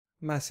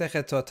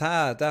Masechet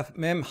Sotah, Daf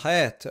Mem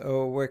Chet.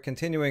 We're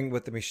continuing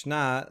with the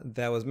Mishnah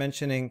that was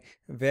mentioning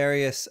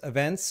various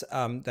events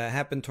that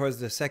happened towards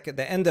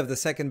the end of the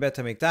second Bet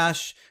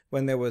HaMikdash,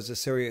 when there was a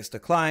serious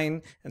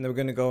decline, and then we're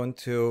going to go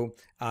into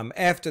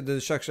after the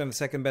destruction of the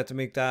second Bet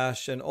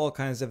HaMikdash and all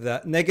kinds of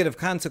the negative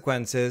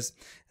consequences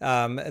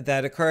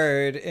that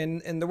occurred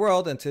in the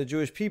world and to the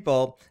Jewish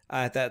people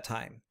at that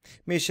time.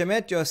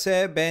 Mishemet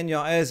Yosef ben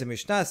Yoezer.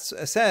 Mishnah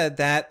said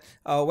that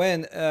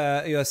when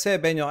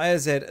Yosef ben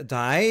Yoezer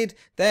died,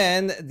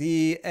 then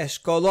the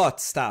Eshkolot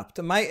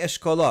stopped. My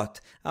Eshkolot.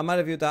 Amar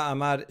Rav Yehuda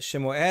Amar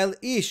Shemuel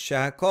Ish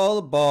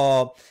Kol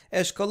Bo.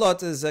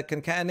 Eshkolot is a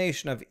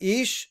concatenation of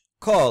Ish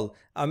Kol,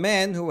 a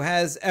man who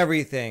has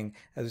everything,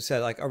 as we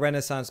said, like a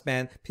Renaissance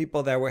man,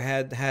 people that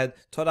had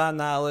Torah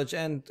knowledge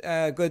and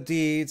good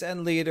deeds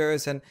and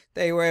leaders, and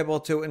they were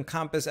able to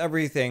encompass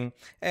everything.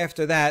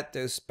 After that,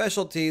 there's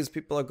specialties,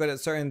 people are good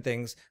at certain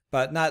things,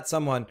 but not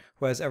someone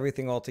who has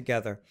everything all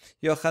together.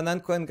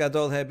 Yochanan Kohen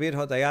Gadol Hebir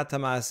Hodayat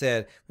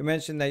HaMaaser. We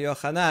mentioned that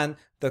Yochanan,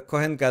 the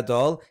Kohen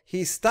Gadol,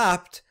 he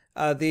stopped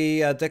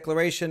the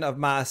declaration of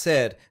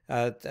Maaser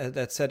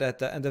that said at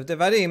the end of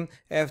Devarim,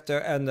 at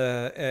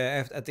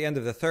the end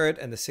of the third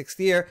and the sixth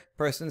year,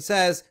 person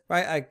says,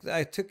 right,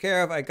 I took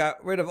care of, I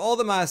got rid of all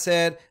the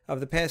Maaser of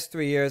the past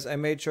 3 years, I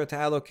made sure to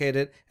allocate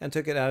it and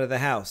took it out of the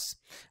house.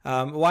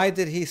 Why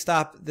did he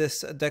stop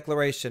this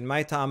declaration?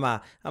 My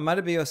Ta'ama, Amar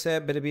Rabbi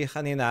Yosef b'Rabbi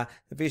Chanina,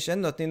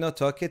 Vishen notnino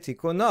to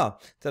ketikuno,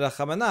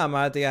 Terachamana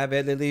Amar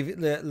Deyaveh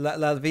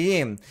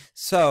Lalviim.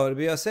 So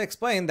Rabbi Yosef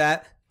explained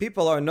that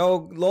people are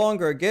no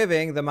longer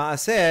giving the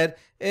Maaser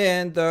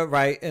in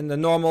the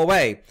normal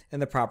way, in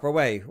the proper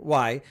way.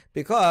 Why?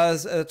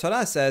 Because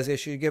Torah says you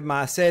should give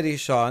Maaser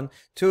Rishon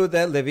to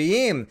the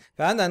Leviim,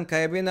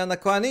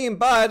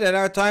 but at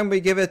our time we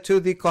give it to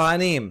the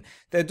Kohanim.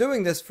 They're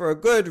doing this for a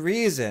good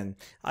reason.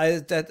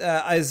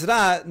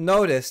 Ezra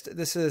noticed,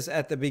 this is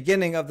at the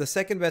beginning of the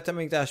second Bet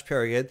HaMikdash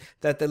period,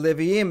 that the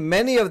Leviim,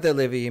 many of the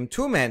Leviim,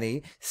 too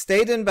many,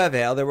 stayed in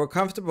Bavel, they were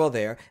comfortable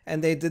there,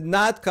 and they did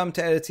not come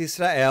to Eretz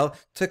Yisrael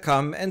to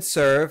come and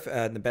serve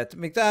the Bet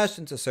HaMikdash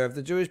and to serve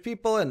the Jewish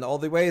people in all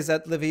the ways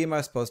that Leviim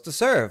are supposed to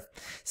serve.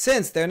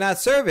 Since they're not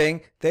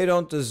serving, they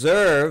don't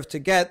deserve to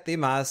get the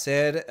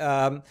Maaser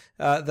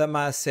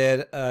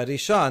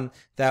Rishon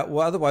that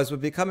otherwise would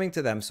be coming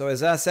to them. So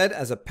Ezra said,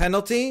 as a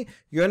penalty,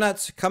 you're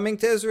not coming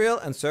to Israel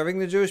and serving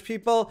the Jewish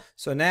people,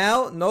 so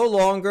now no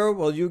longer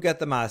will you get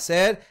the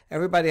Maaser.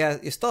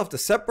 You still have to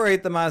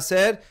separate the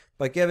Maaser,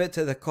 but give it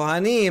to the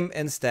Kohanim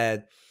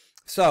instead.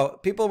 So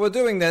people were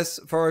doing this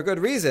for a good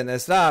reason.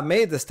 Ezra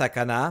made this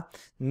takana.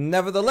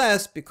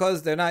 Nevertheless,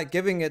 because they're not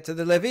giving it to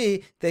the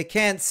Levi, they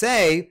can't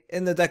say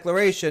in the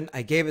declaration,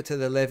 I gave it to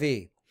the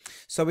Levi.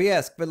 So we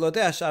ask,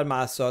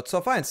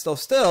 so fine,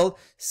 still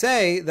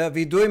say the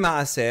vidui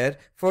maaser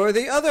for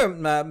the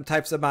other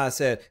types of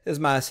maaser. There's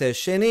maaser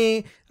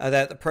sheni,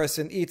 that the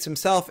person eats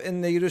himself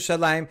in the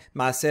Yerushalayim,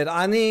 maaser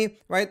ani,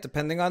 right?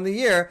 Depending on the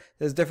year,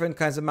 there's different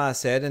kinds of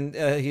maaser, and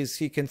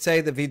he can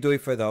say the vidui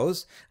for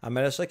those.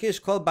 Amar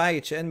Shakish kol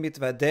bayit she'en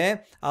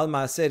mitvadeh al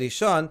maaser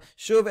rishon,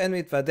 shuv en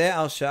mitvadeh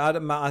al she'ar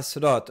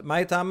maasrot.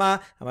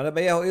 Ma'itama, Amar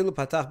Abayehu ilu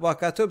patach bo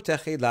hakatub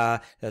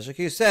techila.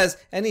 Shakish says,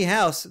 any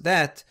house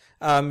that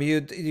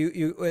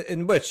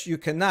in which you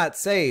cannot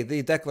say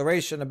the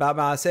declaration about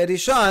Maaser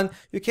Rishon,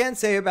 you can't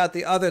say about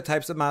the other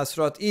types of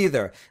Maasrot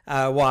either.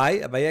 Why?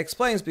 Abaye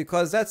explains,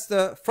 because that's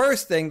the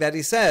first thing that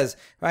he says,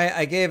 right?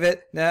 I gave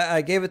it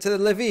to the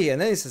Levi,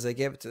 and then he says, I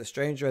gave it to the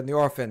stranger and the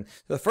orphan.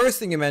 The first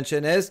thing you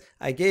mention is,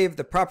 I gave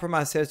the proper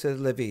Maaser to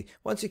the Levi.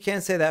 Once you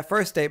can't say that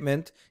first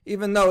statement,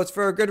 even though it's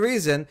for a good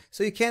reason,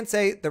 so you can't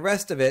say the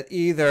rest of it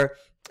either.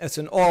 It's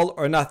an all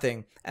or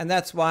nothing, and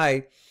that's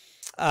why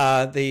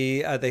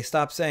they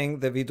stop saying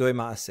the vidui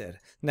maaser.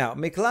 Now,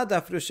 miklad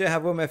afrushe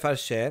havu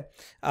mefarshe.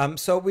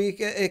 So we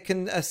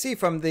can see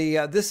from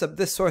the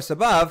this source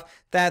above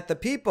that the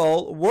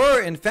people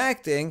were in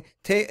fact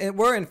taking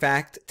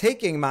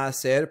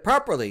maaser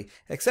properly,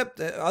 except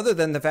other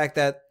than the fact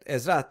that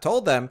Ezra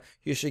told them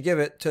you should give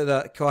it to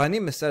the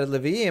Kohanim instead of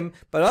Leviim,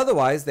 but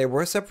otherwise they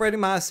were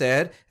separating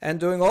maaser and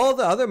doing all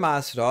the other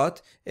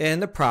maasrot in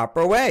the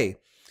proper way.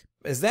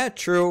 Is that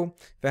true?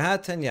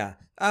 V'hatanya.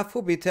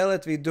 Afu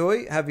bitelet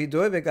vidui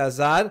havidui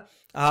v'gazar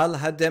al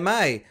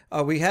hademai.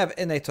 We have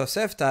in a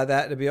Tosefta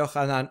that Rabbi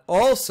Yochanan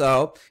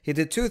also, he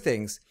did two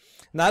things.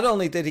 Not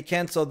only did he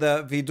cancel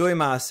the vidui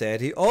maaser,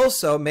 he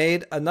also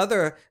made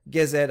another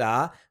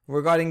gezerah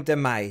regarding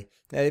demai.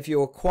 That if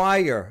you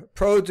acquire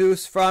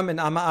produce from an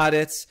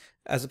amaaretz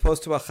as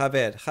opposed to a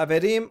chaver.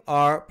 Chaverim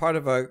are part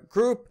of a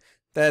group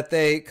that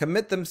they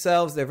commit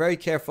themselves, they're very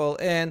careful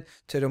in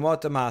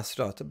Tirumot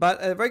Maasrot. But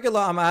a regular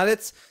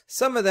Amaretz,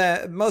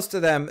 most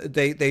of them,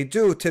 they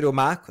do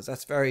Tirumah, because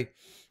that's very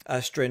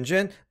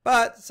stringent,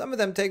 but some of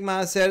them take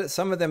Maaser,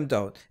 some of them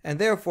don't. And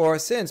therefore,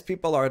 since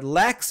people are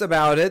lax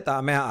about it, the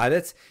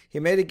Amaretz, he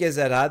made a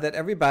gezerah that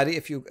everybody,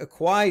 if you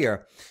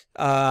acquire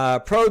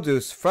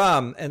produce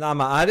from an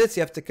Amaretz,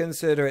 you have to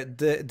consider it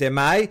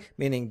demai,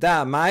 meaning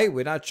da'amai,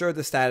 we're not sure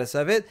the status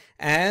of it,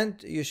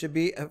 and you should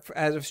be,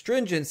 out of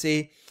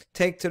stringency,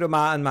 take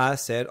terumah and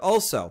maaser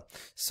also.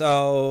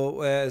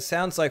 So it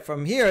sounds like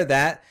from here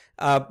that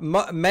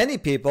many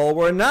people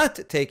were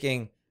not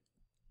taking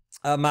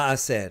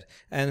maaser,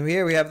 and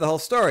here we have the whole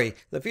story.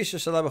 Maaser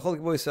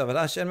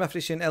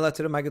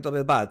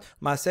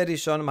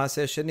rishon,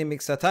 maaser sheni,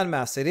 miksatan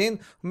maaserin,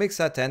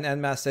 miksaten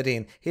and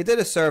maaserin. He did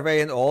a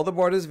survey in all the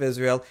borders of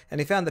Israel, and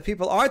he found that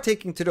people are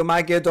taking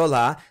terumah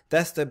gedolah.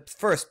 That's the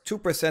first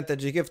 2%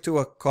 that you give to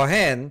a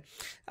kohen.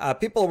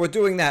 People were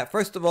doing that,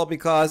 first of all,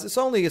 because it's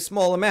only a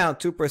small amount,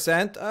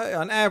 2%.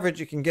 On average,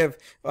 you can give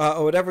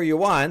whatever you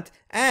want.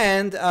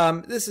 And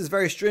this is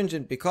very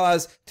stringent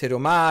because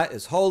terumah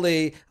is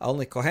holy.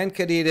 Only kohen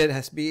could eat it. It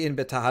has to be in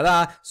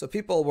betahara. So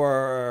people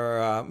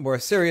were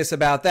serious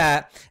about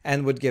that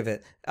and would give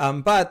it.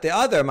 But the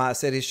other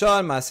maaser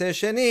rishon, maaser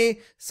sheni,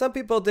 some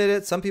people did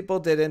it, some people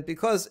didn't,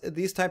 because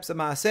these types of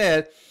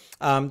maaser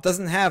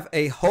doesn't have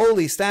a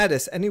holy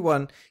status.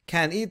 Anyone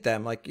can eat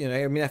them. Like, you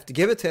have to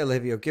give it to a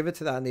Levi or give it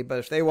to the Ani, but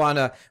if they want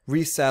to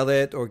resell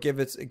it or give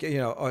it,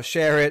 or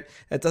share it,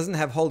 it doesn't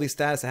have holy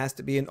status. It has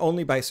to be in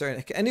only by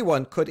certain,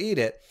 anyone could eat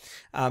it.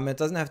 It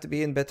doesn't have to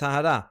be in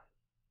betahara.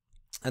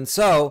 And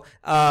so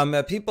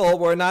people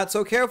were not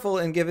so careful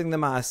in giving the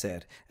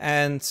maaser,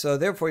 and so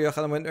therefore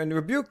Yochanan went and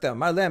rebuked them.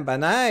 Marlem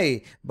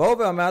banai bo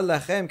ve'amar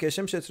lachem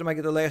keshem shetruma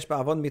gedolei yesh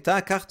ba'avon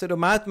mita kach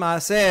terumat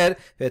maaser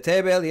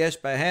ve'tebel yesh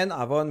bahen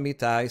avon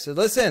mita. He said,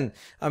 listen,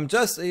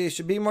 you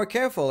should be more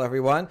careful,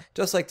 everyone.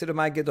 Just like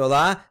teruma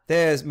gedolah,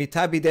 there's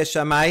mita bidei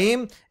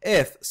shamayim.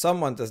 If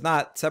someone does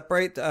not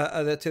separate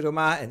the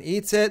teruma and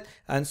eats it,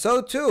 and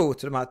so too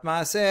terumat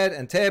maaser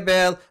and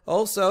tebel,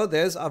 also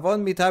there's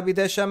avon mita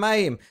bidei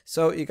shamayim.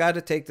 So you got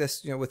to take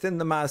this, within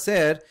the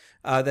maaser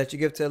that you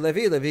give to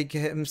Levi. Levi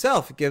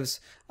himself gives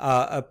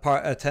a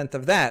tenth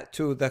of that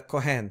to the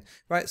kohen,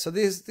 right? So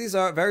these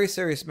are very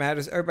serious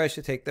matters. Everybody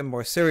should take them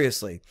more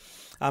seriously.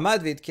 Amad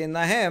vidkin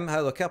lahem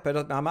halokech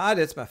perot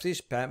ma'aretz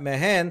mafrish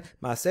mehen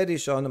maaser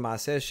rishon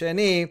maaser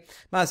sheni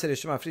maaser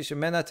rishon mafrish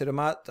mena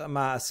terumat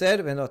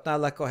maaser venotna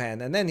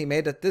lakohen. And then he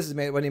made it. This is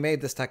when he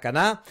made this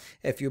takana.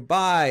 If you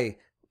buy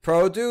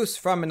produce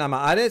from an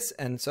amaretz,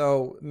 and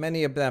so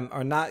many of them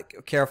are not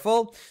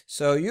careful,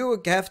 so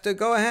you have to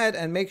go ahead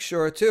and make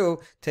sure to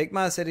take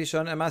maaser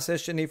rishon and maaser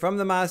sheni from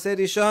the maaser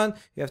rishon.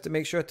 You have to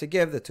make sure to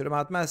give the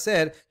terumat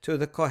maaser to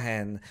the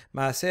kohen.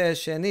 Maaser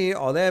sheni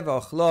olev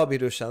ochlo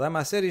birushalayim,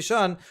 maaser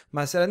rishon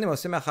maaser ani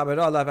mosim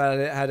achavero alav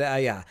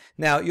hareaya.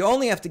 Now you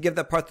only have to give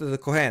that part to the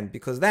kohen,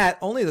 because that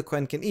only the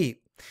kohen can eat.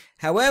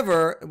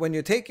 However, when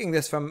you're taking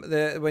this from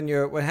when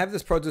you have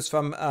this produce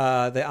from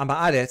the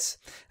amaretz,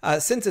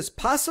 since it's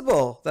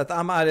possible that the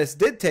amaretz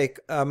did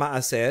take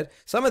maaser,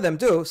 some of them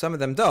do, some of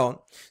them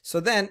don't. So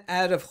then,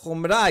 out of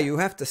chumrah, you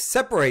have to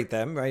separate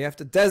them, right? You have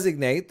to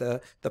designate the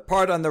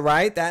part on the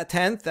right, that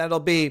tenth, that'll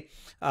be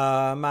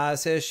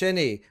maaser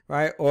sheni,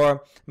 right,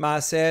 or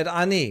maaser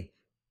ani.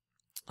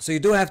 So you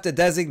do have to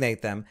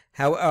designate them,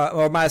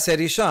 or maaser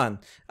rishon.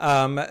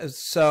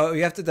 So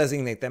you have to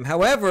designate them.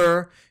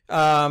 However,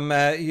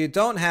 you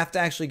don't have to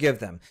actually give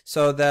them.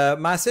 So the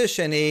maaser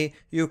sheni,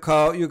 you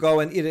go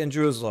and eat it in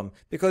Jerusalem,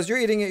 because you're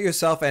eating it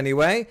yourself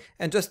anyway.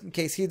 And just in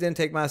case he didn't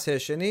take maaser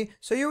sheni,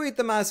 so you eat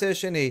the maaser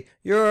sheni.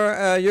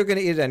 You're going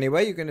to eat it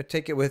anyway. You're going to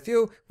take it with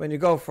you when you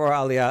go for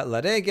aliyah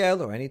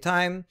laregel or any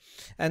time,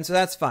 and so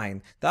that's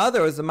fine. The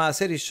other is the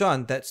maaser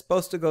rishon that's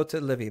supposed to go to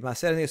Levi.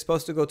 Maaser sheni is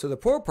supposed to go to the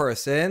poor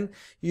person.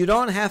 You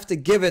don't have to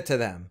give it to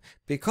them,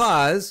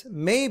 because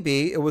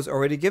maybe it was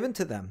already given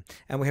to them,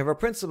 and we have a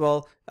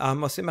principle.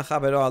 So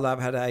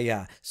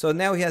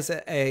now he has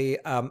a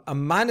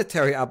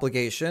monetary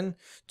obligation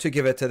to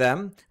give it to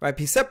them, right?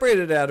 He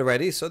separated it out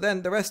already, so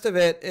then the rest of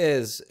it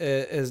is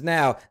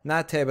now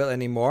not table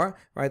anymore,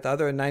 right? The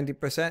other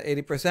 90%,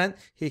 80%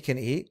 he can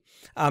eat.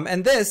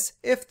 And this,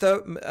 if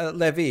the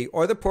Levi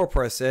or the poor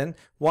person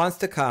wants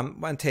to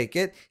come and take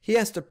it, he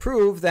has to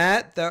prove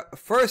that the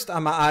first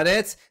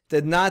amaretz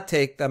did not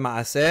take the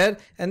maaser,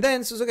 and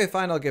then says, okay,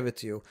 fine, I'll give it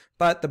to you.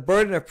 But the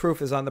burden of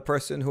proof is on the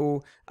person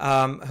who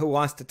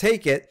wants to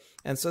take it,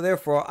 and so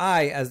therefore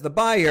I, as the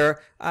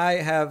buyer,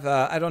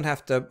 I don't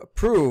have to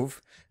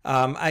prove.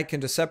 I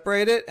can just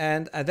separate it,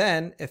 and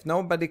then if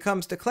nobody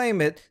comes to claim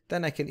it,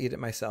 then I can eat it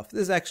myself.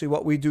 This is actually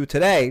what we do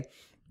today.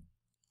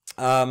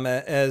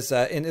 As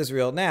in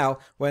Israel now,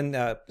 when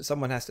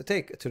someone has to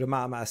take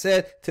teruma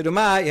maaser,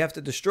 teruma you have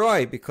to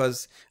destroy,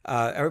 because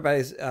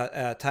everybody's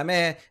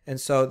tameh,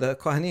 and so the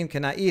kohanim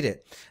cannot eat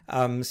it.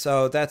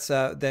 So that's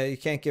you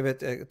can't give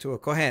it to a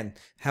kohen.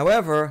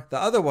 However, the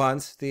other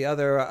ones, the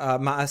other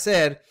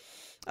maaser,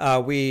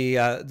 we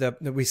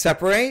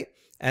separate.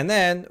 And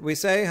then we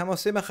say, who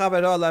knows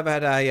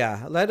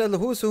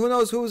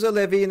who's a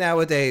Levi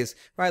nowadays,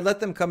 right? Let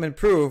them come and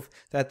prove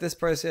that this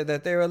person,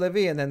 that they're a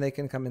Levi, and then they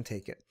can come and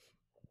take it.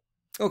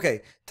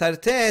 Okay,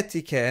 Tarte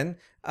tiken.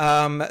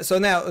 So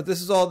now this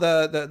is all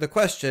the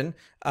question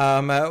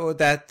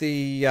that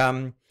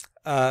the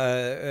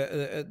Braita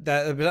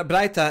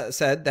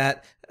said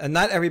that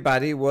not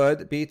everybody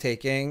would be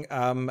taking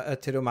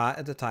teruma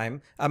at the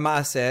time,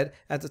 maaser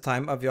at the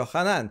time of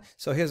Yochanan.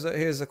 So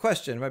here's a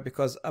question, right?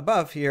 Because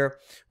above here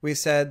we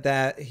said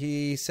that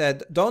he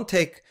said don't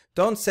say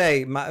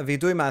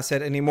vidui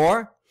maaser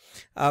anymore.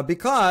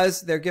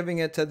 Because they're giving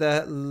it to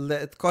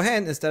the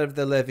Kohen instead of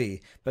the Levi.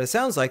 But it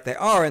sounds like they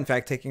are, in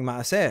fact, taking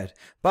Maaser.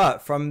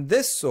 But from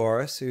this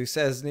source,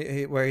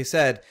 where he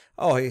said,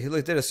 oh, he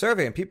did a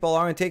survey and people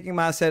aren't taking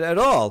Maaser at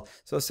all.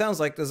 So it sounds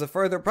like there's a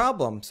further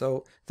problem.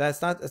 So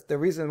that's not the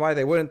reason why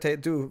they wouldn't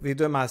do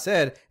Vidur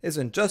Maaser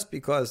isn't just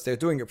because they're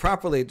doing it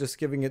properly, just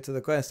giving it to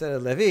the Kohen instead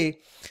of Levi.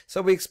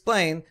 So we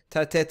explain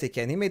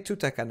Tartetiken. He made two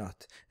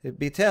takanot.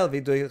 Bitel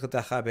Vidur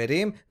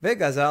Chaberim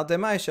Vegazal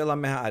Demai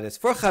Shelam Meha'aretz.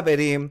 For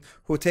Chaberim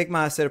who take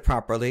Maaser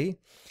properly,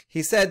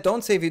 he said,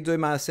 don't say Vidur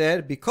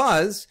Maaser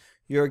because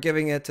you're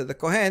giving it to the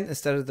Kohen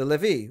instead of the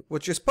Levi,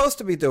 which you're supposed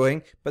to be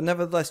doing, but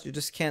nevertheless, you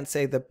just can't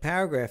say the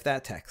paragraph,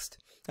 that text.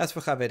 That's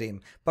for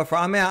Chaverim. But for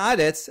Amei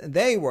Haaretz,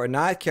 they were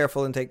not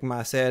careful in taking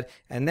Maaser,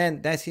 and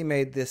then that he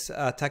made this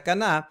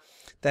takana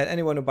that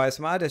anyone who buys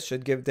from Haaretz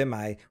should give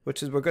Demai,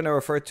 which is we're going to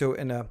refer to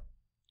in a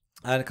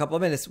couple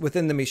of minutes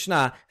within the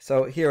Mishnah.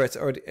 So here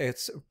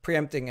it's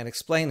preempting and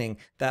explaining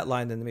that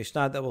line in the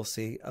Mishnah that we'll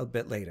see a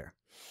bit later.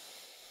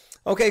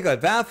 Okay, good.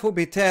 V'afu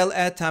bitel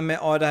et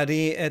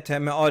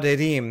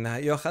ha'me'orerim.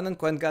 Yochanan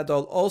Kohen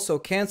Gadol also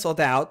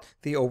canceled out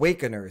the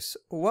awakeners.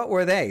 What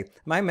were they?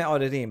 My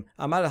me'orerim.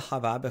 Amar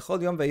Chava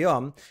bechol yom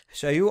ve'yom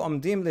shayu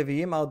omdim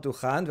leviyim al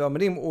duchan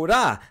ve'omrim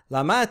ura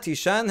lama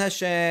tishan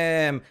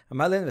Hashem.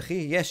 Amar len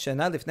v'chi yesh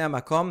shana lifnei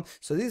hamakom.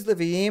 So these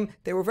leviyim,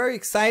 they were very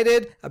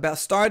excited about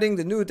starting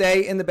the new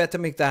day in the Bet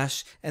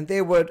HaMikdash, and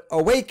they would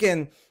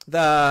awaken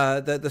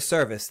the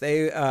service,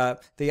 the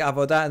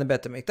avodah in the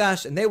Bet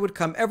HaMikdash, and they would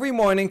come every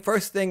morning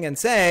first thing and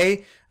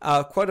say,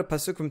 quote a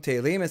pasuk from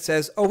Tehillim. It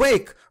says,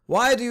 "Awake!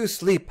 Why do you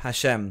sleep,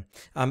 Hashem?"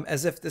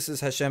 As if this is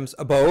Hashem's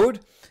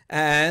abode,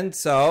 and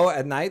so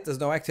at night there's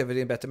no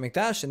activity in Bet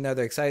HaMikdash, and now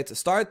they're excited to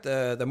start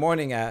the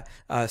morning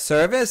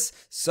service.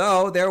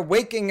 So they're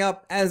waking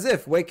up as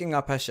if waking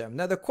up Hashem.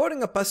 Now they're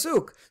quoting a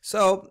pasuk,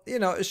 so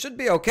it should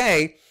be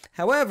okay.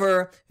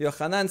 However,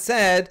 Yochanan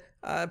said,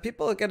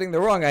 people are getting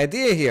the wrong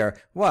idea here.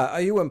 What?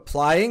 Are you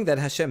implying that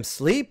Hashem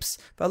sleeps?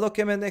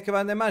 Hashem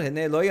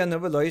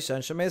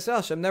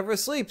never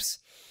sleeps.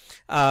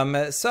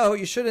 So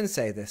you shouldn't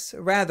say this.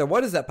 Rather,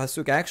 what is that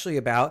pasuk actually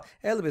about?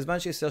 Rather,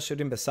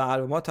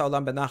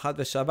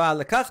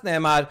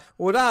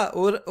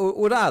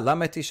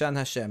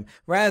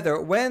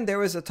 when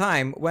there is a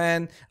time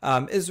when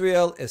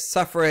Israel is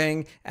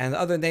suffering and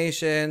other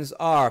nations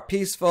are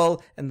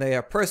peaceful and they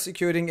are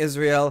persecuting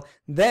Israel,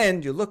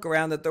 then you look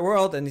around at the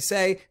world and you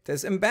say,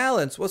 there's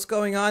imbalance. What's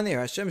going on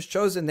here? Hashem's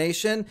chosen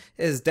nation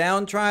is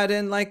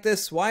downtrodden like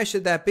this. Why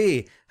should that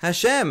be?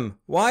 Hashem,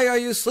 why are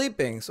you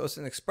sleeping? So it's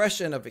an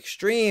expression of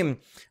extreme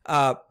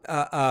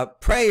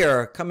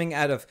prayer coming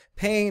out of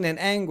pain and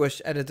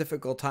anguish at a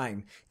difficult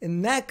time.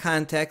 In that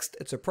context,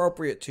 it's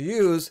appropriate to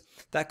use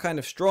that kind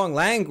of strong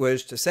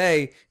language to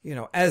say,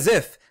 as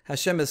if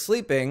Hashem is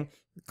sleeping,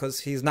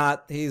 because we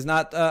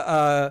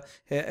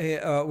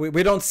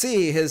don't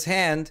see his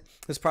hand,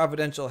 his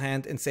providential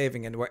hand in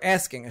saving, and we're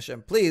asking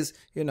Hashem, please,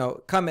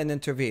 come and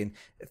intervene.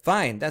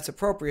 Fine, that's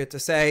appropriate to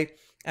say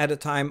at a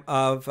time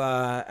of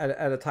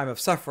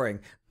suffering,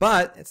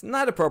 but it's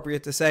not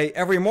appropriate to say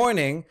every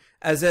morning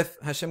as if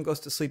Hashem goes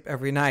to sleep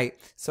every night.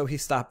 So he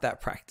stopped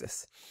that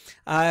practice.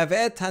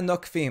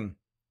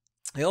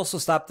 He also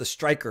stopped the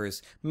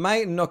strikers.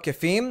 May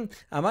nokefim,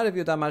 Amar Rav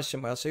Yehuda Amar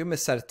Shemuel, shayu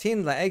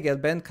mesartin la'egel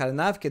ben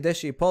karnav kedei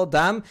sheyipol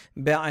dam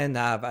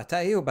be'einav.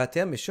 Atahi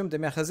ubatel mishum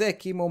demechazeh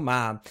kimu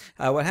ma.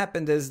 What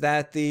happened is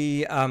that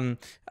the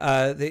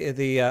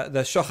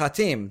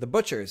shochatim, the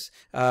butchers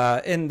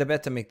in the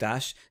Bet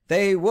HaMikdash,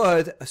 they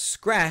would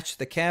scratch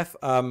the calf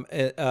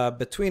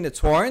between its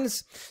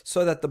horns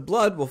so that the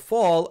blood will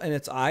fall in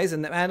its eyes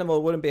and the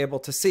animal wouldn't be able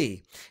to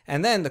see.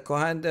 And then the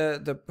Kohen,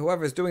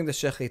 whoever is doing the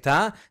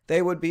shechita,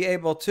 they would be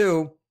able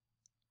to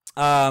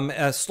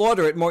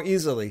slaughter it more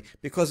easily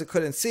because it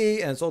couldn't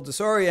see and it's all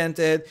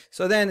disoriented.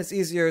 So then it's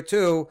easier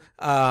to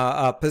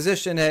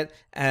position it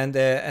and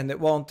it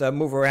won't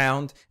move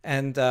around,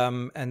 and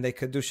they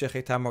could do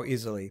shechita more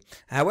easily.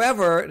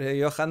 However,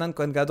 Yochanan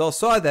Kohen Gadol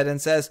saw that and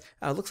says,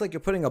 "It looks like you're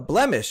putting a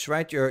blemish,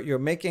 right? You're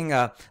making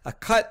a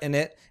cut in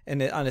it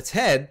on its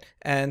head,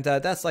 and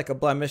that's like a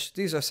blemish.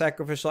 These are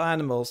sacrificial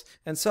animals,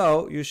 and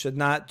so you should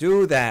not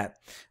do that."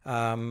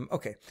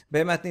 Okay.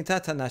 Another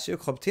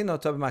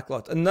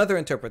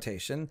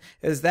interpretation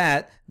is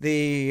that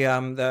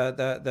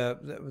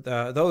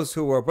those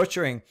who were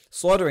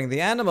slaughtering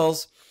the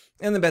animals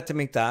in the Bet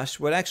HaMikdash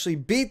would actually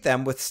beat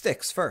them with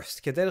sticks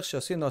first, like the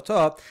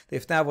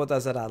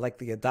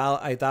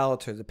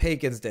idolaters, the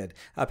pagans did.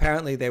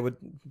 Apparently they would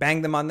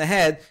bang them on the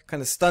head,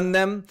 kind of stun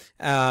them,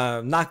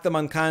 knock them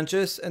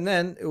unconscious, and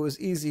then it was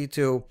easy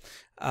to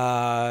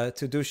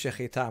to do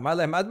shechita.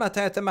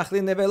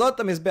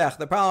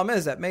 The problem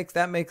is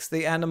that makes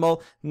the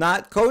animal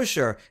not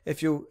kosher.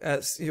 If you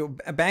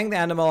bang the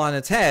animal on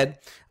its head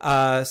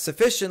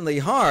sufficiently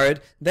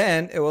hard,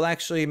 then it will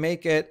actually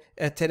make it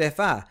a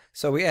terefa.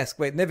 So we ask,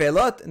 wait,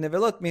 nevelot?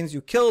 Nevelot means you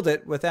killed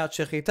it without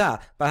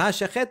shechita.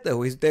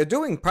 But they're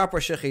doing proper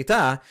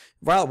shechita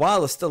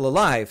while it's still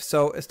alive.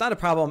 So it's not a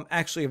problem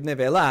actually of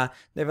nevela.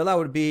 Nevela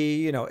would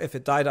be, if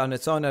it died on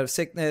its own out of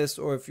sickness,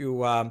 or if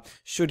you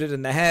shoot it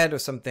in the head or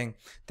something,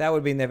 that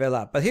would be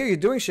nevela. But here you're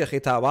doing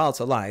shechita while it's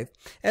alive.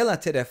 Ela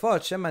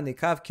terefot shema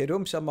nikav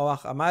kirum shel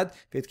moach amad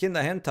v'itkin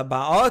lahem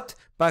tabaot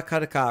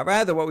bakarka.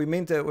 Rather, what we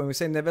mean when we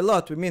say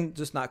nevelot, we mean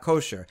just not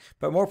kosher.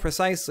 But more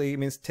precisely, it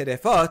means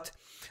terefot.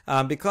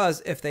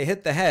 Because if they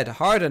hit the head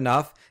hard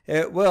enough,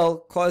 it will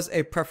cause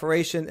a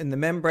perforation in the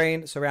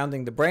membrane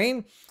surrounding the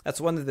brain.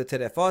 That's one of the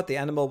terefot. The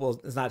animal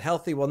is not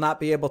healthy, will not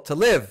be able to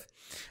live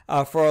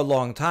for a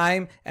long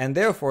time, and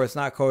therefore it's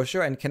not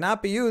kosher and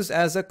cannot be used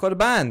as a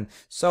korban.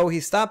 So he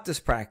stopped this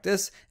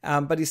practice,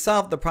 but he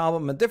solved the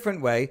problem a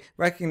different way,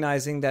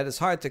 recognizing that it's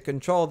hard to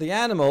control the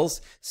animals.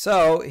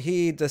 So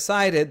he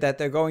decided that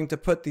they're going to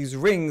put these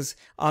rings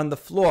on the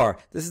floor.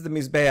 This is the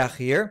mizbeach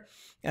here.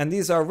 And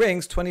these are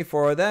rings,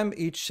 24 of them.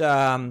 Each group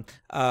of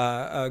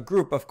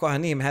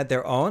Kohanim had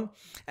their own.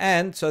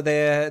 And so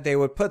they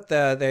would put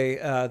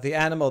the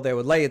animal, they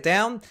would lay it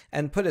down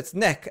and put its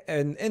neck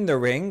in the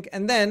ring.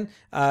 And then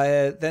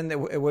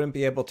it wouldn't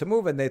be able to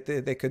move, and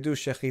they could do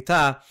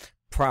shechita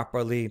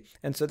properly.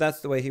 And so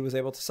that's the way he was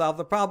able to solve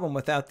the problem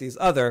without these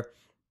other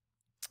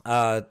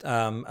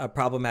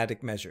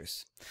problematic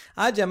measures.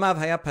 Ad yamav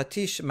haya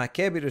patish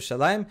makeh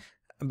b'Yerushalayim.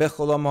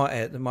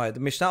 The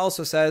Mishnah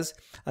also says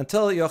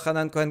until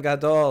Yochanan Kohen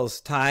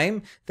Gadol's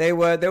time, they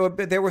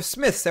were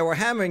smiths. They were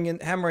hammering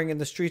in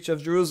the streets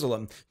of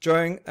Jerusalem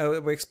during.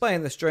 We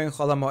explained this during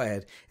Chol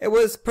HaMoed. It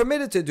was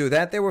permitted to do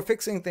that. They were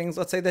fixing things,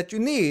 let's say, that you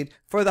need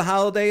for the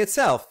holiday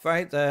itself.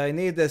 Right? I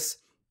need this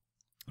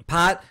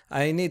pot.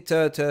 I need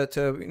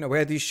to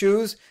wear these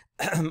shoes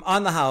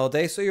on the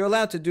holiday. So you're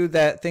allowed to do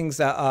that things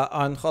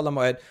on Chol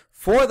HaMoed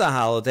for the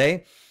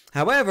holiday.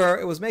 However,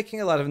 it was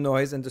making a lot of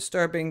noise and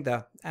disturbing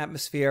the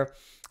atmosphere,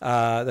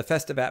 the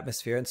festive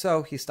atmosphere, and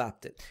so he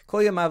stopped it.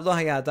 And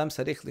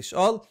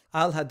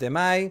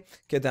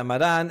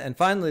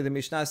finally, the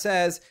Mishnah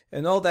says,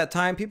 in all that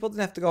time, people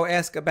didn't have to go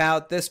ask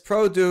about this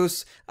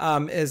produce.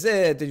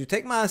 Did you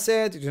take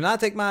maaser? Did you not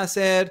take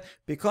maaser?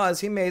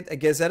 Because he made a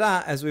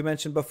gezerah, as we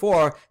mentioned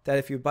before, that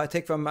if you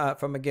take from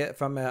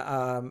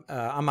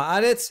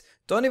Ama'aretz,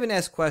 don't even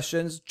ask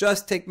questions,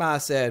 just take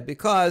maaser,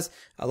 because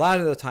a lot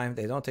of the time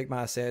they don't take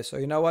maaser. So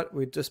you know what?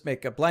 We just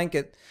make a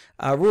blanket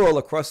rule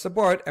across the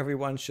board.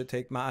 Everyone should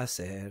take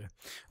maaser.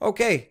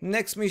 Okay,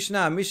 next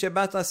Mishnah. Mishe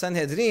batla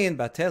Sanhedrin,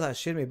 batel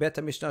hashir mi bet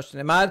HaMishnah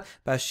shnemar,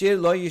 bashir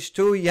lo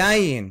yishtu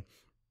yayin.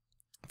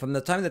 From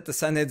the time that the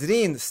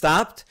Sanhedrin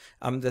stopped,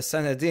 the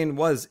Sanhedrin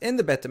was in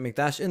the Bet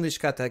HaMikdash, in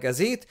Lishkat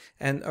HaGazit,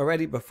 and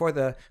already before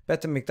the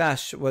Bet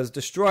HaMikdash was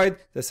destroyed,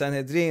 the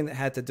Sanhedrin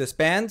had to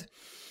disband.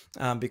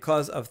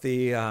 Because of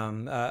the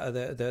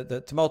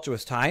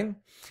tumultuous time.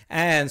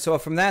 And so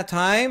from that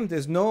time,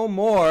 there's no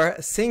more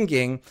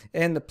singing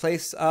in the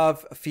place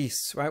of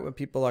feasts, right? When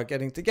people are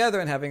getting together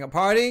and having a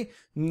party,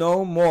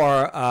 no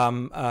more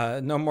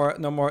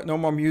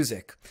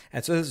music.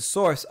 And so there's a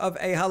source of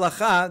a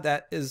halacha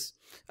that is,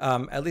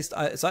 at least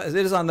it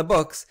is on the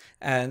books,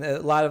 and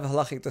a lot of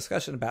halachic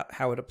discussion about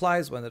how it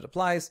applies, when it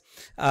applies.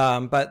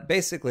 But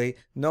basically,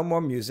 no more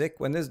music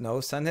when there's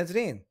no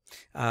Sanhedrin.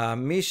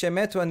 When the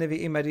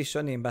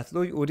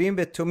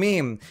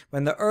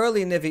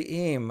early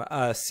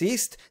Nevi'im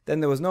ceased, then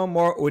there was no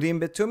more Urim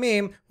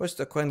Betumim, which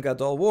the Kohen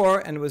Gadol wore,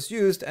 and was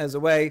used as a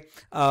way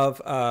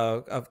of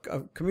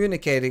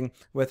communicating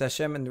with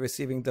Hashem and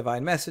receiving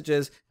divine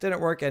messages. Didn't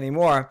work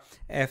anymore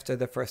after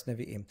the first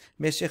Nevi'im.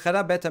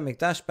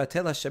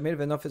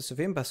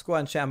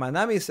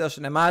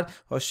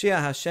 Hoshia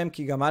Hashem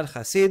ki gamar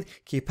chasid,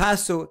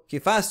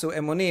 kifasu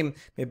emunim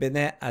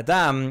mibnei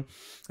Adam.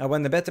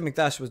 When the Bet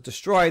HaMikdash was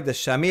destroyed, the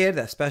shamir,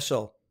 that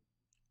special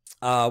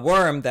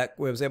worm that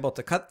was able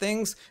to cut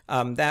things,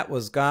 that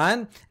was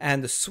gone,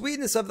 and the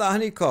sweetness of the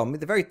honeycomb,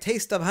 the very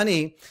taste of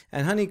honey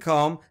and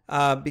honeycomb,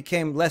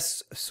 became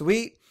less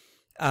sweet.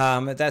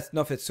 That's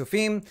Nofet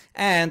Sufim,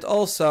 and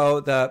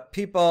also the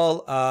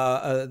people,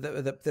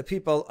 the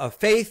people of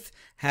faith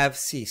have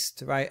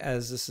ceased, right?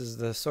 As this is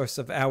the source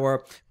of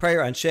our prayer,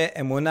 Anshe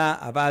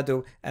Emuna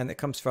Avadu, and it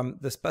comes from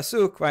this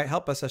pasuk, right?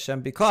 Help us, Hashem,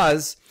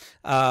 because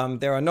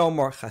there are no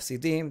more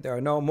Hasidim, there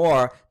are no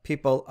more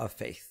people of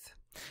faith.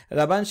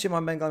 Rabban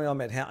Shimon ben Gamliel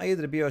omer, ha'id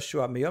Rabbi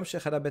Yoshua, miyom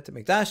shechara bet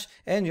HaMikdash,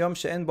 en yom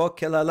she'en bo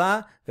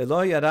kelala,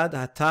 velo yarad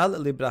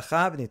hatal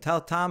libracha,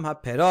 v'nital tam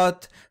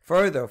ha'perot.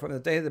 Further, from the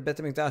day the Bet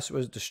HaMikdash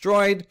was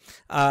destroyed,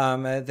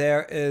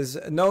 there is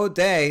no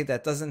day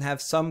that doesn't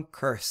have some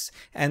curse.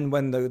 And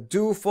when the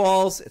dew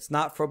falls, it's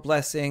not for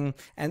blessing,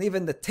 and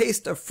even the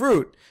taste of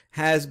fruit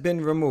has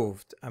been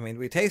removed. I mean,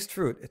 we taste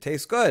fruit, it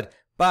tastes good,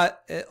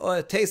 but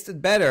it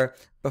tasted better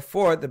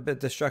before the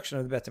destruction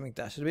of the Bet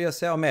HaMikdash.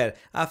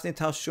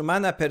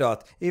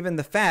 Even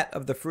the fat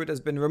of the fruit has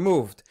been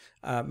removed.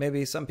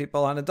 Maybe some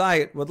people on a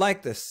diet would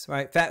like this,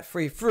 right?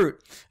 Fat-free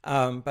fruit.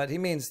 But he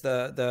means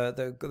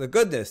the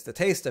goodness, the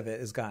taste of it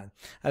is gone.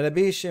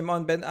 Rabbi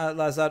Shimon ben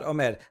Lazar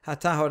Omer,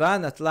 Hatahora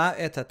natla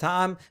et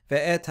hatam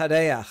ve'et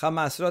hareach,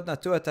 hamasrot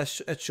natu et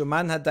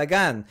shuman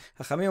hadagan,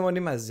 hachamim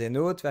onim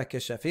hazenut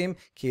ve'akeshafim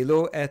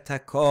kilu et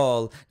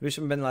hakol. Rabbi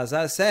Shimon ben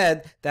Lazar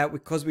said that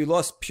because we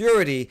lost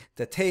purity,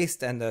 the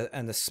taste and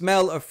the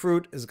smell of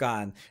fruit is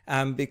gone.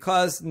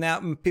 Because now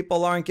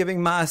people aren't giving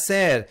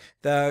maaser,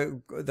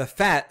 the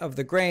fat of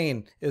the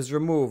grain is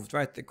removed,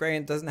 right? The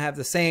grain doesn't have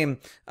the same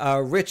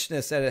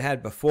richness that it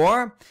had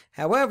before.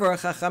 However,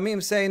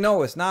 Chachamim say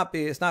no, it's not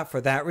for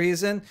that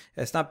reason.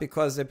 It's not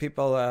because the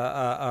people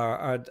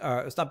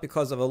it's not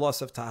because of a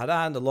loss of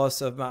tahara and the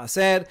loss of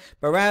maaser,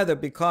 but rather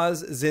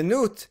because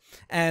zinut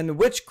and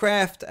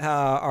witchcraft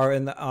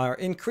are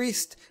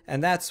increased,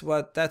 and that's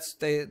what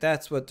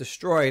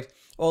destroyed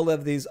all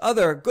of these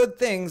other good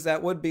things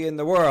that would be in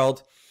the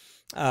world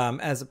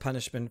as a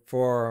punishment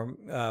for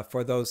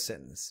those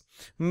sins.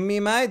 Now we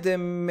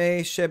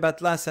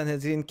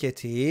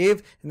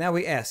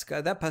ask,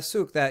 that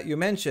pasuk that you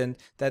mentioned,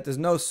 that there's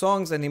no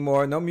songs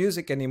anymore, no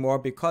music anymore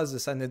because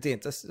of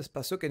Sanhedrin. This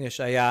pasuk in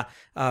Yeshaya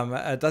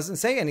doesn't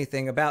say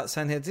anything about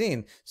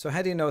Sanhedrin. So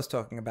how do you know it's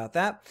talking about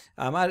that?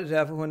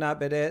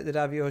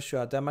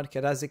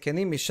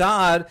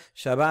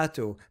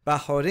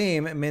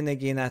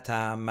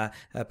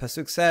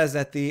 Pasuk says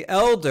that the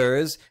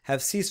elders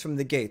have ceased from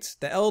the gates.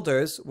 The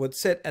elders would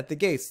sit at the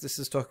gates. This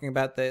is talking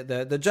about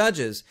the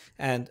judges.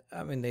 And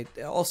I mean, they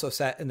also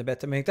sat in the Bet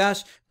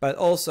HaMikdash, but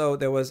also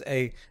there was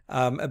a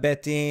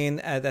Bet Din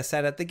that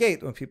sat at the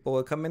gate when people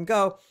would come and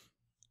go,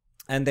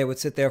 and they would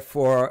sit there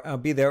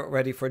be there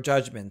ready for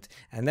judgment.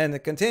 And then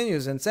it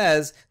continues and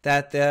says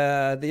that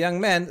the young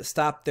men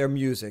stopped their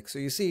music. So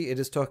you see, it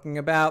is talking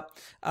about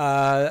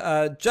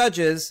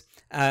judges.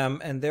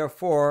 And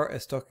therefore,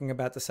 it's talking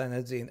about the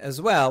Sanhedrin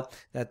as well.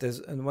 That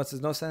once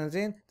there's no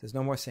Sanhedrin, there's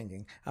no more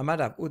singing.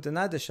 Amarav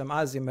udana de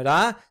shama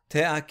zimra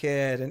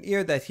te'aker. An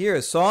ear that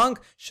hears song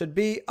should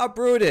be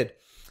uprooted.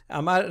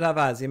 Amar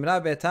Rava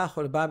zimra beta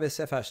churba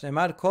besefash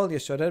nemar kol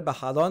yeshorer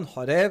b'chalon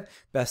chorev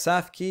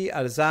b'asaf ki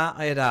arza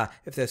ayra.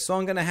 If there's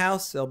song in a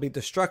house, there'll be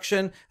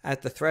destruction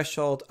at the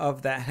threshold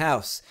of that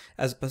house.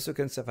 As Pasuk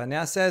in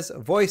Sefaniah says,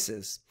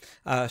 voices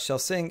shall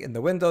sing in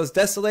the windows,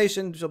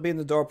 desolation shall be in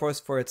the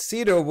doorposts, for its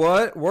cedar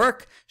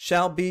work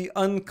shall be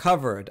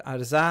uncovered.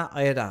 Arza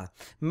ayra.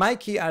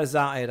 Maiki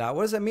arza ayra.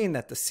 What does it mean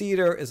that the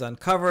cedar is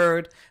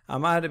uncovered?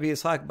 Amar Rabbi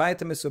Yitzchak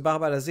baita misubach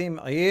barazim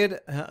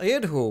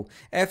ayirhu.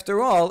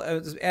 After all,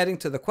 adding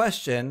to the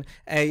question,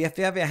 if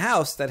you have a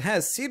house that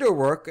has cedar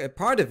work, a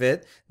part of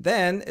it,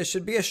 then it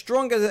should be as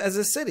strong as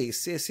a city.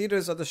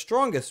 Cedars are the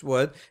strongest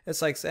wood.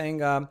 It's like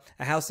saying a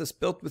house that's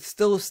built with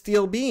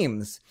steel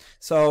beams.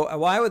 So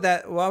why was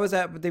that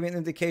an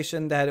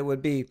indication that it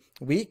would be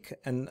weak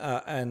and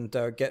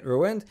get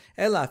ruined?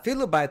 Rather, the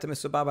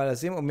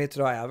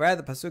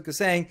pasuk is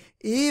saying,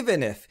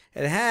 even if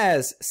it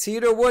has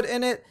cedar wood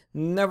in it,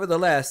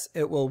 nevertheless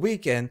it will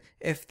weaken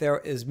if there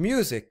is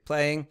music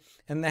playing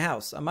in the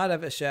house. Since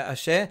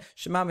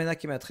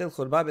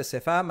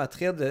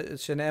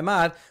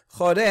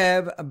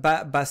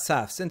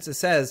it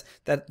says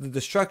that the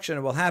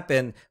destruction will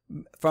happen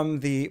from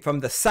the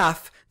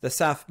saf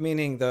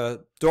meaning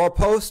the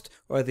doorpost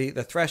or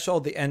the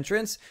threshold, the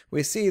entrance,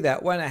 we see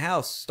that when a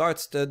house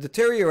starts to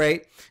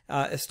deteriorate,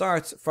 it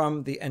starts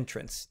from the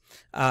entrance.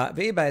 And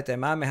others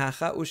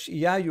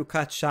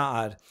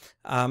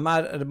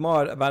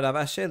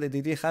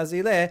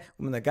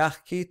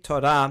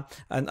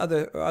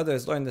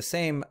learn the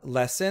same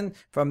lesson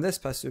from this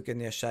pasuk in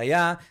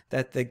Yeshaya,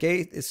 that the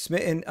gate is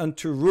smitten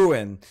unto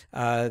ruin.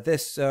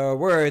 This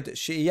word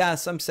shi'iyah,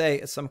 some say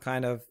it's some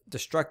kind of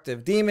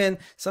destructive demon,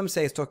 some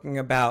say it's talking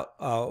about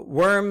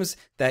worms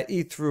that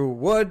eat through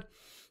wood.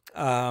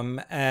 So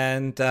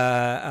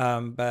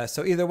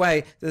either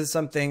way, this is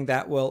something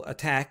that will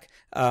attack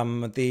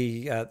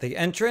the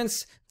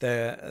entrance,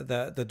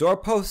 the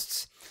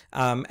doorposts.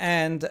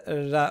 And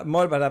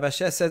Mor bar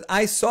Abashe says,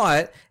 I saw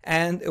it,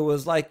 and it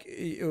was like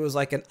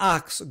an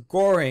ox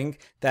goring.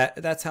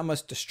 That's how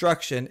much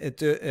destruction it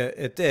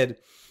did.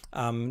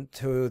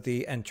 To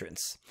the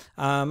entrance.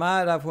 Okay,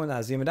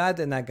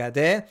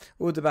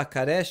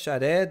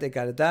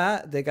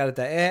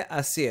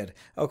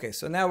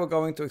 so now we're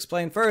going to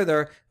explain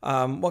further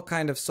what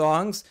kind of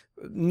songs.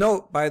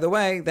 Note, by the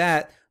way,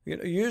 that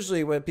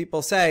usually when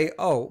people say,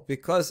 "Oh,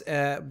 because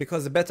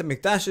the Bet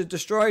HaMikdash is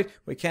destroyed,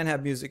 we can't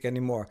have music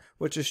anymore,"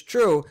 which is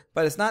true,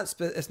 but it's not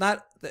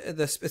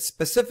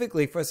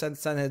specifically for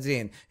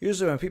Sanhedrin.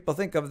 Usually, when people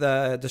think of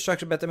the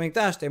destruction of Bet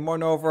HaMikdash, they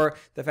mourn over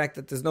the fact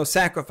that there's no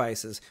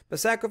sacrifices. But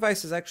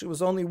sacrifices actually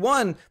was only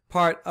one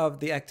part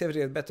of the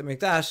activity of Bet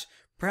HaMikdash.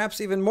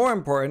 Perhaps even more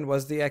important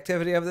was the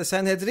activity of the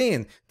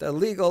Sanhedrin, the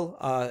legal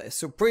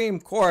Supreme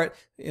Court,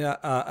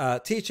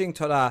 teaching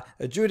Torah,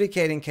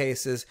 adjudicating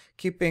cases,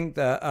 keeping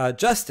the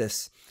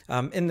justice.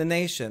 in the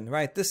nation,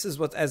 right? This is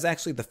what is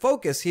actually the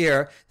focus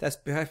here. That's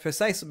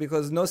precisely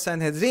because no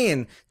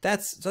Sanhedrin.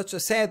 That's such a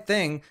sad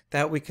thing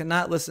that we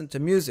cannot listen to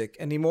music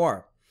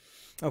anymore.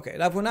 Okay,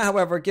 Rav Huna,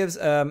 however, gives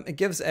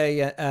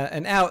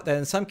an out that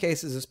in some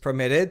cases is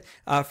permitted.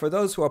 For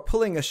those who are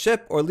pulling a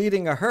ship or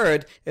leading a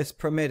herd, it's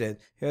permitted.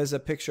 Here's a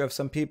picture of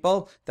some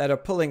people that are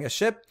pulling a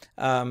ship.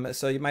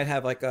 So you might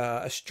have like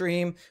a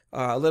stream,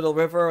 a little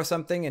river or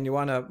something, and you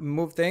want to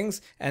move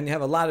things, and you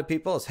have a lot of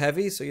people. It's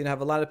heavy, so you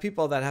have a lot of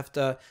people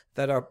that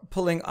are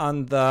pulling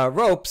on the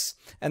ropes,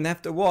 and they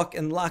have to walk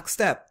in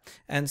lockstep.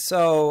 And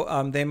so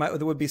they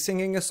would be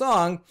singing a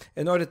song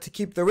in order to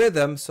keep the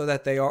rhythm, so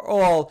that they are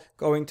all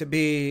going to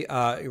be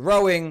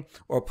rowing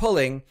or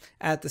pulling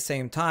at the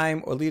same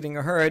time, or leading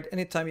a herd.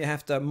 Anytime you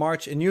have to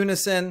march in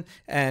unison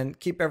and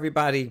keep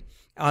everybody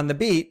on the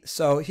beat.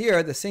 So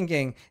here the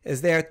singing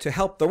is there to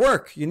help the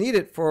work. You need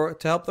it to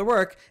help the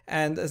work,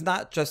 and it's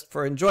not just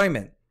for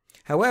enjoyment.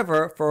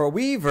 However, for a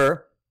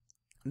weaver,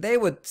 they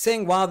would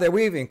sing while they're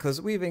weaving, because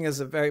weaving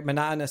is a very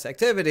monotonous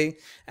activity,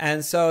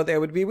 and so they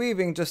would be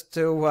weaving just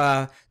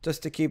for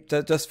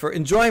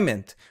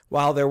enjoyment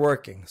while they're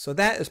working. So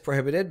that is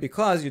prohibited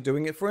because you're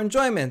doing it for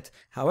enjoyment.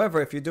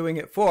 However, if you're doing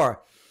it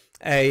for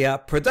a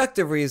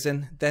productive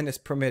reason, then it's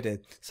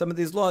permitted. Some of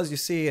these laws you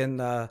see in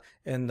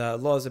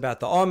laws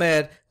about the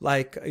Omer,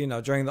 like,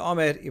 during the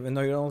Omer, even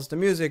though you don't listen to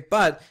music,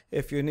 but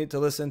if you need to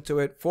listen to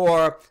it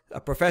for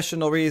a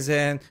professional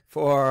reason,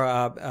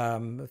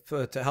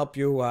 to help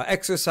you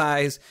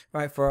exercise,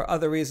 right, for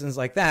other reasons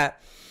like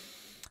that,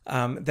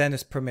 then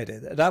it's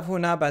permitted. Rav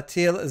Huna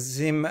batil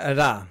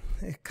zimra.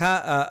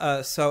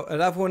 So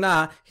Rav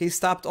Huna, he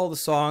stopped all the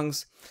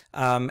songs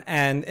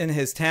and in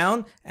his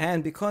town,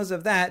 and because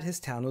of that, his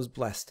town was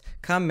blessed.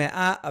 The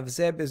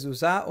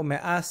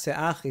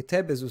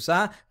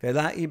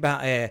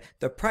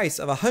price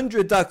of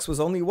 100 ducks was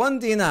only 1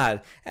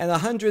 dinar, and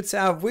 100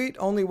 seah of wheat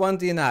only 1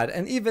 dinar,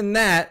 and even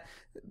that,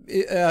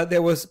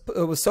 it was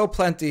so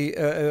plenty.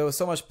 There was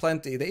so much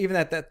plenty that even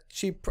at that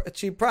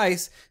cheap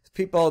price,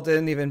 people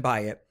didn't even buy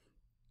it.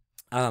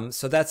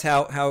 So that's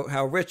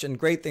how rich and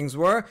great things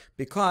were,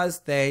 because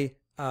they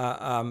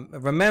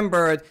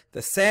remembered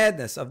the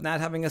sadness of not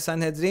having a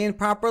Sanhedrin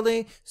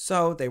properly,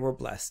 so they were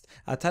blessed.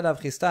 And then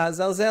Rav Chisda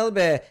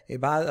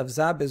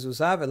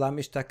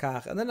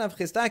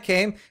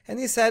came and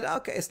he said,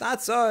 okay, it's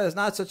not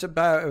such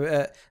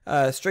a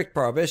strict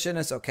prohibition.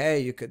 It's okay.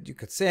 You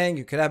could sing,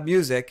 you could have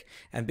music,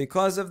 and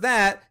because of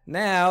that,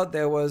 now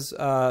there was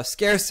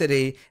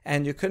scarcity,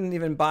 and you couldn't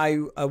even buy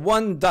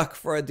 1 duck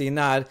for a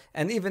dinar,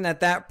 and even at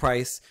that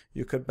price,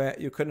 you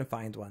couldn't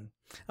find one.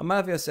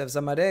 Amar Yosef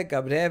Zamare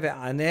Gabre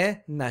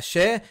ve'ane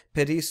nashe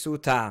peri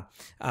Sotah.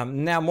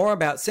 Now more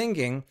about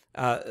singing.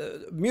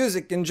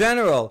 Music in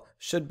general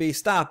should be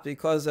stopped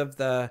because of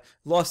the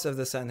loss of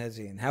the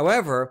Sanhedrin.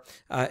 However,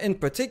 in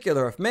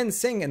particular, if men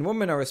sing and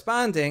women are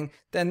responding,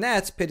 then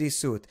that's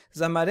perisut.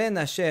 Zamare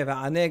nashe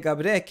ve'ane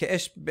gabre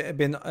ke'esh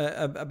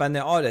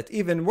b'ne'oret.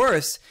 Even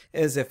worse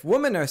is if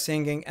women are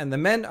singing and the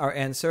men are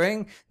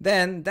answering,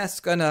 then that's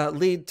going to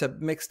lead to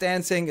mixed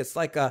dancing. It's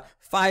like a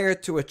fire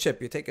to a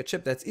chip. You take a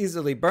chip that's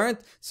easily burnt,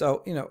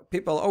 so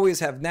people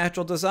always have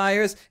natural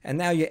desires, and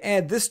now you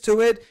add this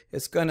to it,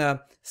 it's going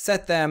to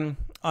set them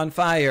on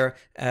fire,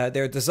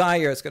 their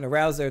desire, it's going to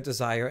rouse their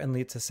desire and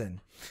lead to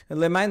sin.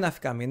 What's the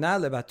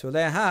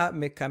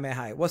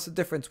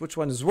difference? Which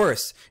one is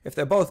worse? If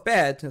they're both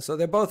bad, so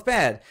they're both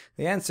bad.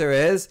 The answer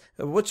is,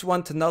 which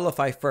one to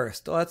nullify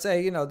first? Well, let's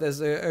say,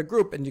 there's a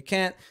group and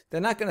they're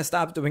not going to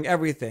stop doing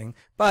everything,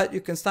 but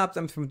you can stop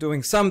them from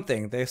doing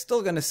something. They're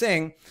still going to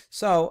sing,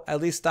 so at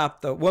least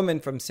stop the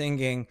woman from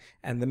singing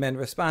and the men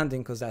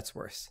responding, because that's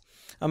worse.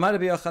 Amar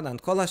Rabbi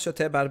Yochanan, kol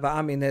hashoteh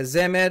b'arba'a minei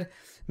zemer,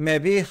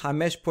 מביא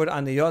 5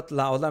 פורעניות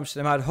לעולם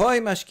שנאמר הוי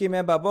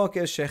משכימי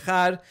בבוקר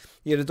שחר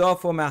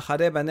ירדופו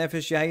מאחרי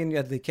בנפש יין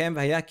ידליכם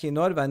והיה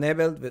כינור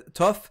והנבל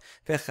וטוף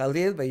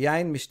וחליל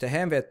ויין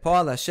משתהם ואת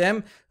פועל השם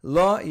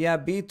לא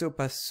יביטו.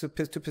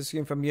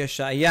 פסוקים from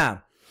ישעיה.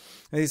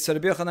 So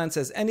Rabbi Yochanan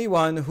says,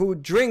 anyone who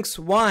drinks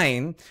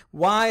wine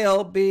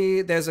while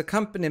there's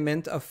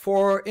accompaniment of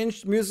 4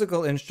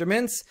 musical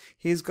instruments,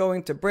 he's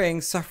going to bring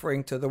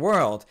suffering to the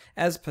world.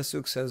 As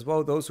Pasuk says,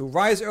 woe those who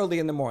rise early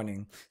in the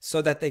morning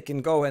so that they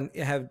can go and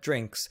have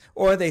drinks,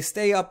 or they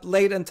stay up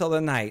late until the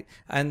night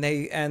and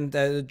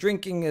the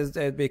drinking is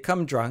they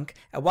become drunk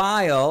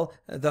while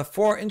the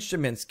 4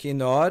 instruments,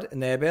 kinor,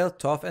 nebel,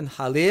 tof, and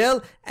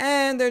halil,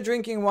 and they're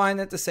drinking wine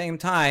at the same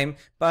time.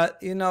 But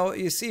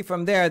you see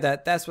from there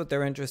that that's what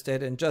they're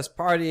interested in, just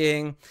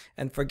partying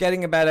and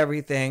forgetting about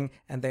everything,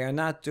 and they are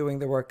not doing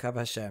the work of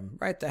Hashem,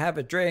 right? To have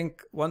a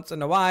drink once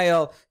in a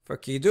while for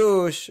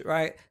Kiddush,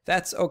 right?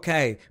 That's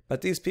okay.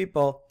 But these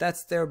people,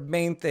 that's their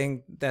main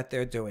thing that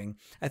they're doing.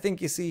 I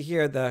think you see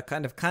here the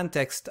kind of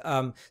context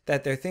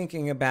that they're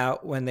thinking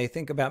about when they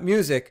think about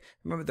music.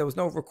 Remember, there was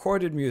no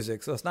recorded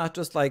music. So it's not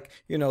just like,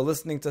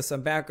 listening to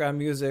some background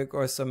music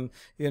or some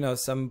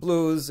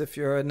blues if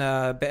you're in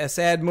a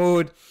sad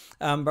mood.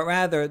 But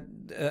rather,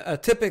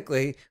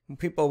 typically,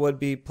 people would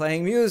be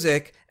playing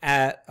music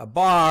at a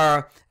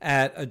bar,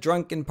 at a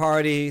drunken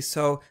party.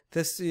 So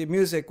this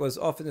music was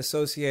often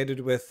associated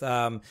with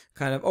kind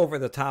of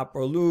over-the-top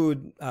or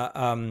lewd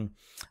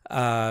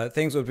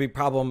things would be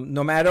problem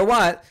no matter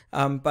what.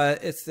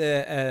 But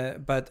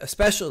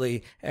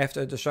especially after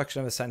the destruction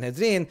of the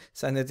Sanhedrin,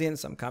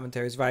 some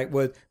commentaries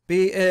would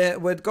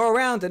go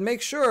around and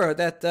make sure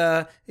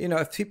that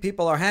if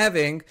people are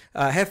having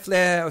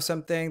hefle or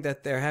something,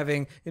 that they're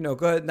having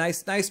good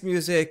nice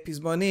music,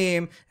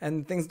 pizmonim,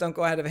 and things don't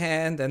go out of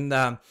hand, and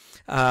they're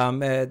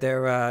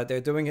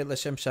doing it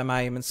l'shem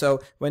shamayim. And so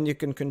when you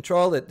can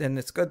control it, then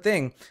it's a good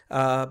thing.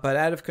 But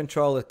out of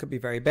control, it could be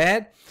very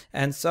bad.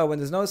 And so when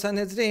there's no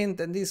Sanhedrin,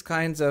 then these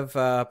kinds of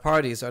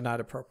parties are not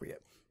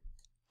appropriate.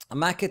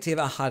 Now,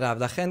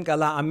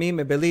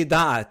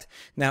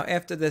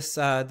 after this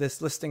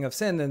listing of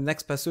sin, in the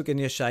next pasuk in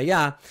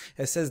Yeshaya,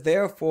 it says,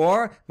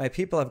 "Therefore, my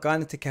people have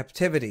gone into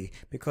captivity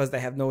because they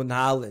have no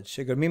knowledge.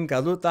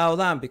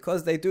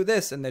 Because they do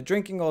this and they're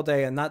drinking all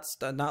day and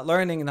not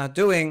learning and not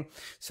doing,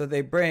 so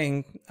they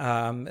bring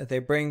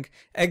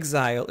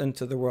exile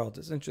into the world."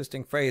 It's an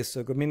interesting phrase.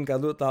 So gumim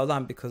galut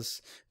la'olam,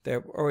 because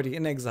they're already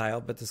in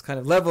exile, but there's kind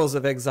of levels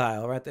of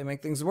exile, right? They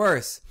make things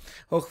worse.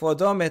 And the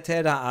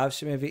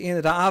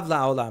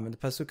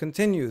pasuk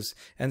continues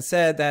and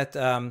said that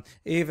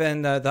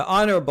even the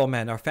honorable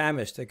men are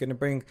famished. They're going to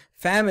bring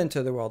famine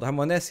to the world.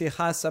 And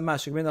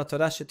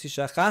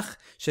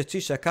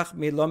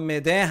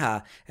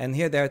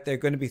here they're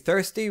going to be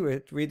thirsty.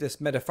 We read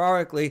this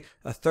metaphorically,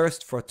 a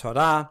thirst for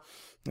Torah,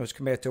 which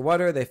compared to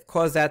water, they've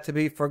caused that to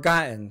be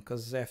forgotten.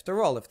 Because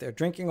after all, if they're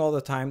drinking all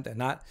the time, they're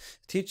not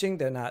teaching,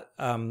 they're not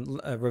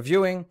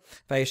reviewing.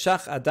 And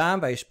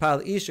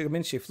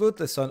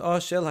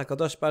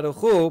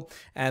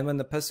when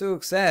the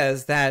pasuk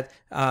says that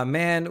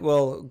man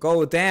will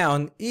go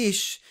down,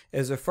 ish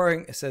is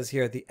referring, it says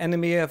here, the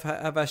enemy of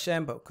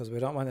Hashem, but because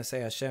we don't want to say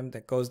Hashem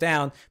that goes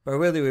down, but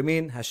really we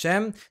mean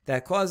Hashem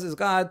that causes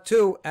God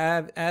to,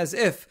 as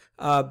if,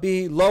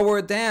 be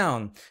lowered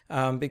down,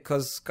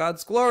 because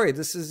God's glory.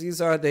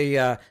 These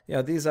are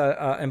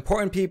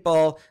important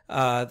people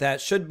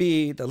that should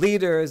be the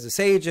leaders, the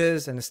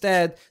sages, and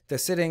instead they're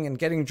sitting and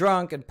getting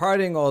drunk and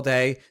partying all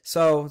day.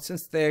 So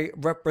since they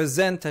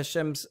represent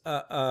Hashem's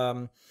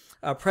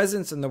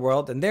presence in the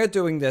world, and they're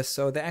doing this,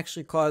 so they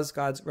actually cause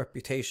God's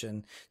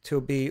reputation to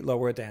be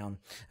lower down.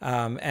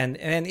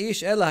 And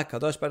ish ela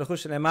kadosh baruch hu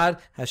shenemar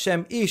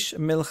Hashem ish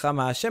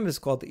milchama. Hashem is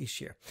called the ish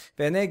here.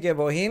 Ve'nei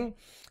gevohim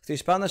and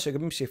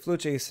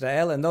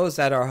those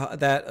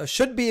that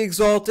should be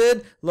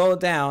exalted, low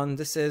down.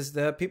 This is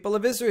the people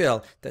of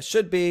Israel that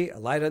should be a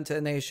light unto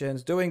the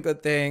nations, doing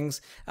good things,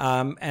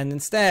 and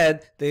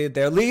instead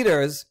their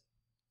leaders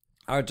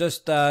are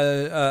just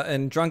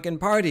in drunken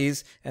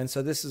parties, and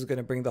so this is going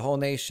to bring the whole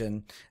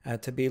nation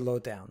to be low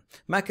down.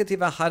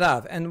 Makativa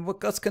harav, and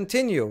let's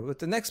continue with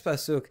the next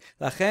pasuk.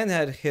 Lachen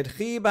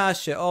hirchiba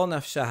sheol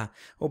nafsha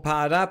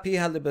upara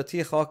piha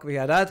libati chok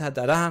v'yarad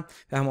hadara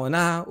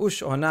v'hamona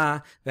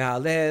ushona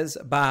v'halez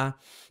ba.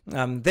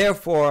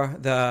 Therefore,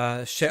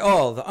 the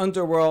Sheol, the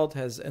underworld,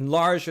 has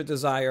enlarged her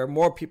desire.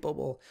 More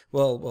people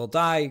will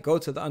die, go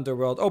to the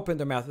underworld, open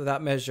their mouth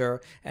without measure,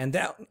 and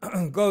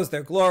down goes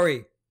their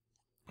glory.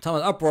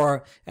 Talmud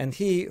uproar, and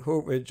he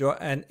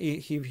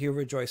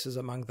rejoices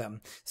among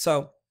them.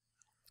 So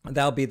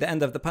that'll be the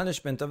end of the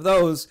punishment of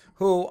those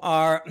who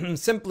are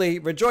simply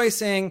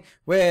rejoicing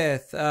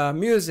with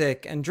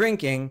music and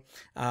drinking,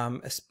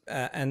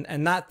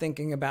 and not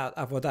thinking about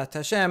avodat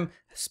Hashem,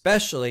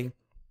 especially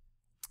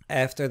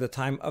after the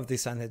time of the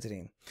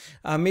Sanhedrin.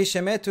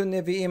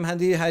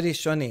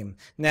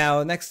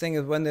 Now, next thing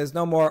is when there's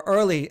no more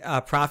early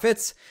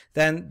prophets,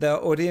 then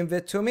the Urim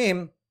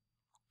v'Tumim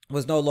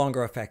was no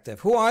longer effective.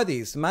 Who are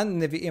these? Man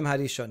Nevi'im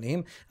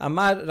Harishonim.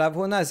 Amar Rav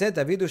Huna Zeh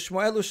David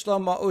Shmuel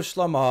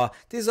Ushlomo.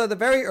 These are the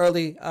very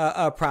early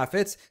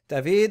prophets,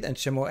 David and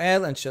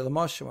Shemuel and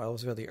Shlomo. Shemuel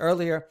was really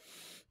earlier.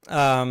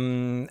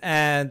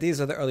 And these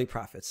are the early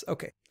prophets.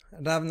 Okay.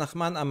 Rav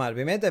Nachman Amar,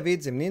 B'mei David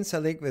zimnin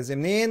salik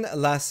v'zimnin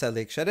la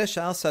salik. Shareh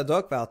shal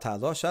sadok v'al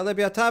talo, shal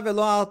Ebiatar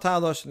v'lo al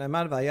talo,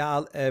 shneimar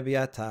v'ya'al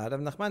Ebiatar.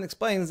 Rav Nachman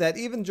explains that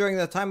even during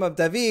the time of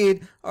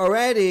David,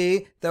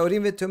 already the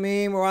Urim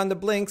v'Tumim were on the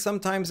blink.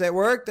 Sometimes they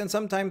worked and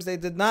sometimes they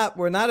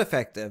were not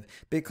effective.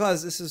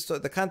 Because this is,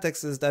 the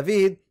context is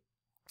David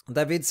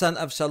David, son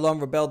of Shalom,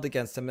 rebelled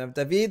against him. And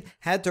David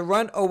had to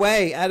run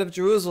away out of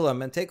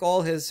Jerusalem and take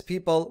all his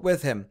people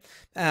with him.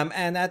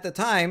 And at the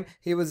time,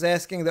 he was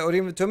asking the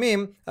Urim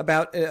Tumim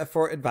about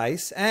for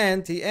advice,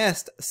 and he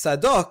asked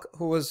Sadok,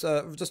 who was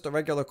just a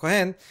regular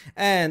Kohen,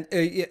 and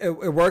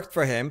it worked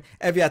for him.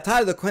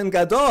 Eviatar, the Kohen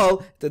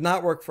Gadol, did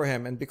not work for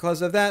him, and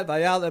because of that,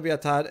 Vayal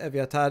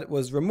Eviatar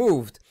was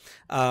removed.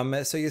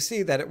 So you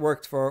see that it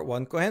worked for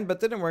one Kohen, but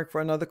didn't work for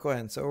another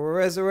Kohen. So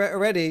whereas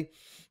already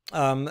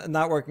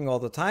not working all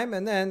the time,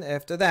 and then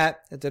after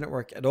that it didn't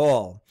work at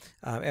all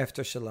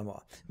after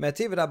Shlomo.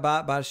 Metiv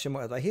Rabba bar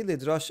Shemuel Vahi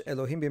lidrosh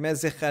Elohim b'mei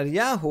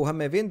Zechariyahu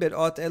hamevin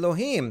birot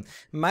Elohim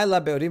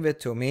ma'ala be'urim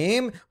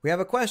v'tumim. We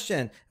have a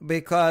question,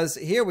 because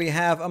here we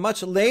have a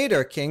much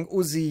later king,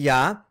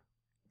 Uzziah,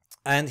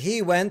 and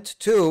he went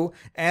to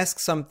ask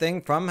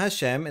something from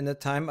Hashem in the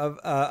time of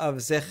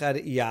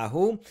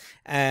Zechariyahu.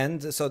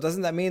 And so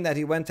doesn't that mean that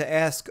he went to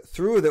ask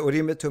through the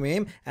Urim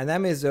Tumim? And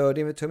that means the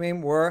Urim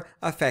Tumim were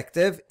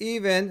effective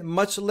even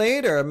much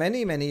later,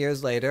 many, many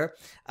years later,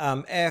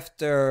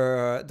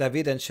 after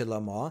David and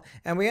Shlomo.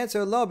 And we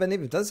answer, Lo, but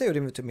if it does say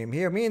Urim Tumim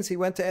here, means he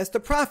went to ask the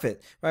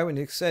prophet, right? When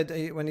you say,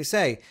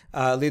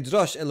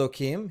 Lidrosh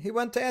Elokim, he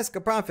went to ask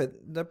a prophet,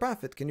 the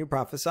prophet, can you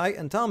prophesy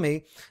and tell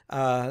me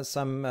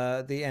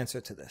the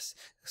answer to this?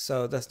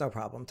 So that's no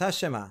problem.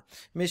 Tashema.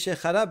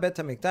 Mishechara bet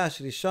hamikdash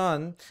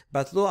rishon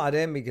batlu are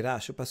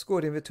migrash upasku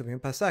urim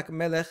v'tumim pasak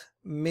melech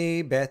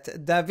mi bet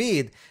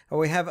David.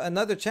 We have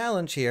another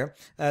challenge here.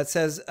 It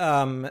says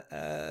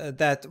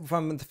that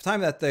from the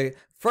time that the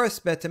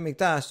first Bet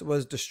HaMikdash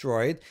was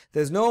destroyed,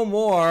 there's no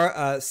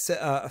more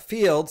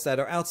fields that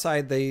are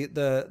outside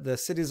the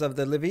cities of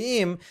the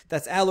Leviim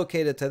that's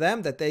allocated to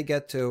them, that they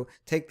get to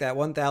take that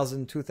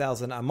 1,000,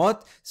 2,000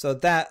 amot. So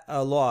that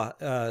law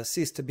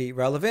ceased to be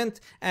relevant.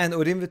 And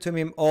Urim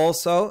V'Tumim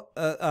also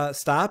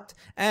stopped.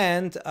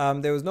 And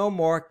there was no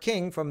more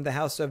king from the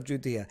house of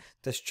Judea.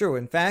 That's true.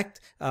 In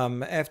fact,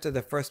 after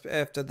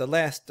the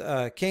last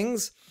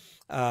kings,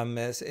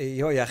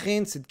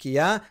 Yehoiachin,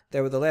 Tzidkiah,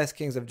 they were the last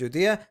kings of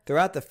Judea.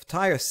 Throughout the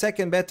entire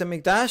second Bet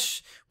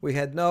HaMikdash, we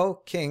had no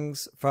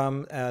kings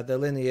from the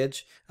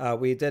lineage.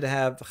 We did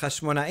have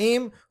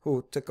Chashmonaim,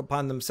 who took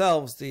upon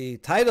themselves the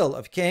title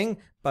of king,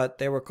 but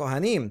they were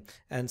Kohanim,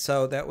 and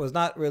so that was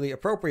not really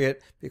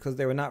appropriate because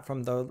they were not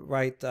from the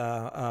right.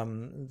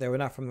 They were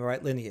not from the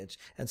right lineage,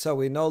 and so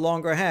we no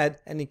longer had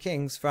any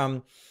kings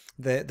from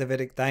the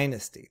Davidic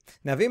dynasty.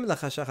 Navim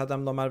lachashach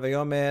adam lomar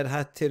veyomer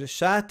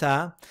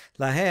hatirshata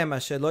lahem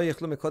asher lo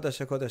yichlu mikodesh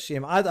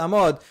hakodashim ad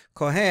amod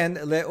kohen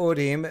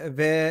leurim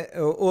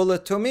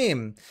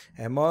ve'ulatumim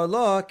emor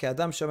lo ki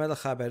adam shomer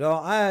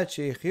lechavero ad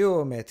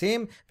shichyu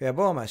metim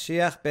ve'yabo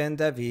Mashiach ben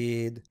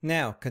David.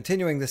 Now,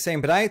 continuing the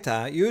same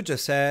braita, you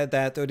just said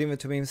that Urim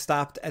v'Tumim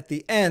stopped at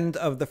the end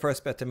of the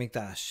first Bet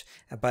HaMikdash.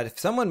 But if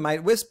someone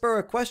might whisper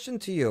a question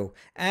to you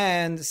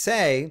and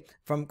say,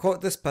 from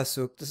quote this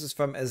pasuk, this is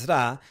from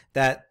Ezra,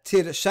 that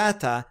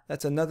Tirshata,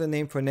 that's another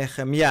name for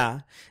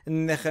Nehemiah.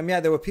 In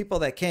Nehemiah, there were people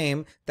that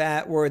came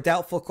that were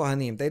doubtful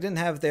Kohanim. They didn't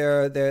have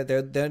they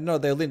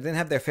didn't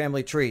have their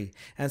family tree,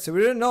 and so we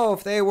didn't know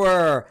if they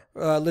were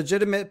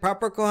legitimate,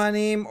 proper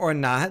Kohanim or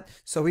not.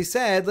 So he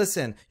said,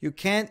 listen, you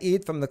can't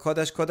eat from the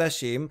Kodesh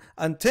Kodashim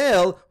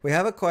until we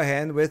have a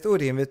Kohen with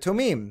Urim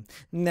v'Tumim.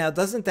 Now,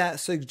 doesn't that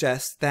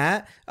suggest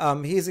that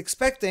he's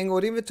expecting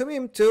Urim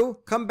v'Tumim to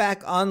come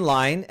back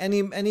online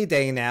any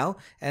day now?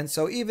 And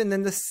so even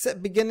in the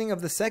beginning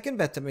of the second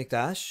Bet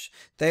HaMikdash,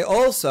 they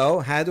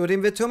also had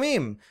Urim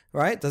v'Tumim,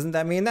 right? Doesn't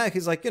that mean that?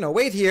 He's like,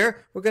 wait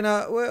here, we're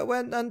gonna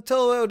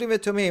until Urim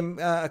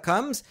v'Tumim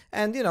comes,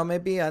 and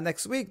maybe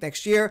next week,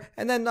 next year,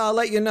 and then I'll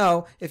let you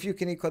know if you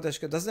can eat Kodesh.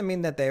 Doesn't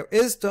mean that there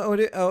is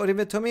Urim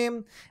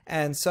v'Tumim,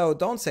 and so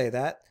don't say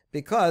that,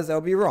 because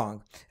they'll be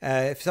wrong.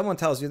 If someone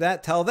tells you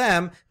that, tell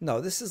them, no,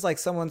 this is like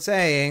someone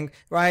saying,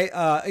 right,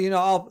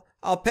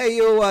 I'll pay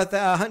you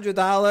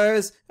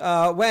 $100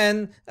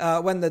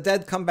 when the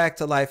dead come back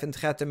to life in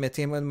Tchiat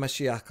HaMetim, when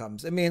Mashiach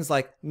comes. It means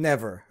like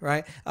never,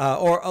 right?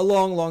 Or a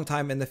long, long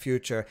time in the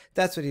future.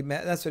 That's what he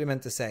meant. That's what he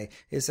meant to say.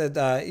 He said,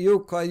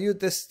 you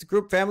this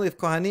group family of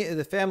Kohanim,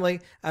 the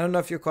family. I don't know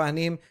if you're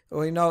Kohanim.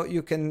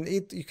 You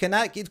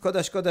cannot eat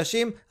Kodesh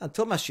Kodashim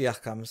until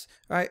Mashiach comes,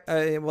 right?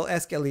 We'll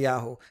ask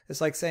Eliyahu.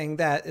 It's like saying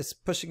that. It's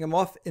pushing him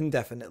off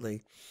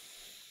indefinitely.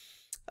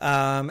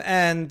 Okay,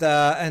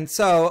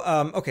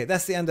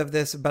 that's the end of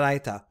this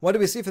Braita. What do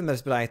we see from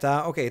this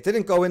Braita? Okay, it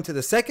didn't go into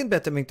the second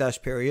Bet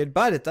HaMikdash period,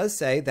 but it does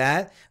say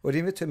that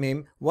Urim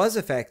v'Tumim was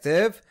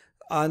effective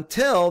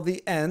until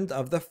the end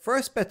of the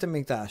first Bet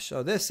HaMikdash.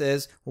 So this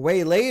is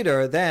way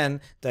later than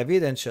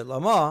David and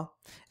Shlomo.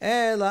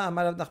 אלא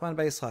אמר רב נחמן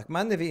בר יצחק,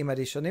 מה נביאים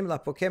הראשונים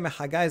לפוקה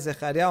מחגי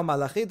זכריה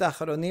ומלאכי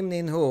דאחרונים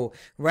נינהו.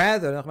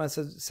 Rather, Nachman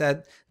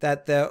said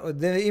that the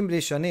Nevi'im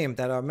Rishonim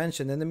that are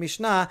mentioned in the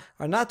Mishnah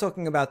are not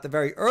talking about the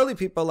very early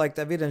people like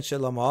David and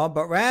Shlomo,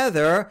 but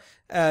rather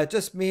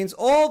just means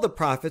all the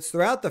prophets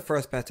throughout the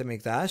first Beit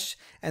HaMikdash,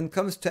 and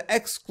comes to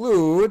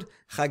exclude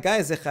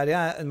Chagai,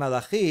 Zechariah, and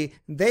Malachi.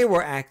 They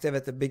were active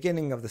at the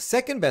beginning of the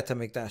second Beit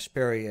HaMikdash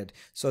period,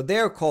 so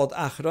they're called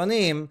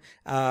Achronim,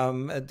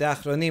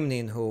 De'achronim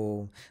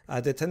Ninhu.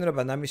 Detenu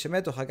Rabbanan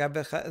Mishemetu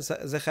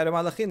Chagai, Zechariah,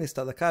 Malachi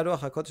Nistalaka Ruach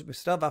HaKodesh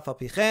B'Yisrael V'af al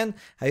Pichen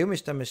Hayu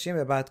Mishtameshim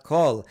Bebat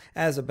Kol.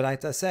 As the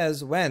Braita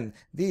says, when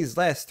these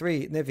last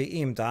three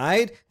Nevi'im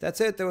died,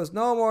 that's it. There was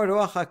no more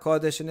Ruach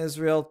HaKodesh in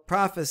Israel.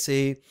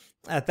 Prophecy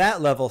at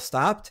that level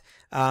stopped,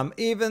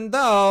 even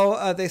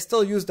though they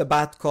still used the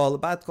bat kol. The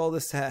bat kol,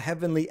 this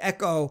heavenly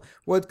echo,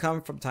 would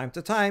come from time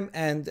to time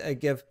and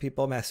give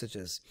people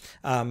messages.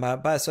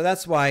 So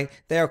that's why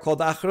they are called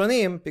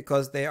achronim,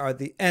 because they are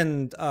the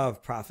end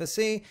of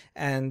prophecy.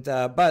 And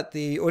but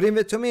the urim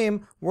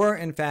v'tumim were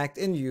in fact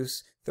in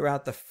use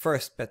throughout the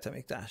first Bet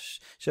HaMikdash.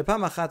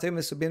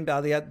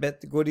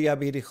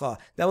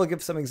 That will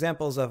give some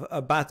examples of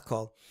a bat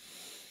kol.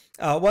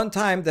 One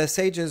time, the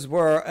sages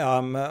were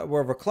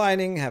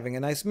reclining, having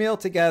a nice meal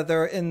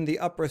together in the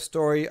upper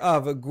story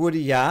of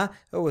Guriya,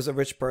 who was a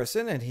rich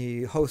person, and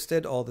he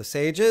hosted all the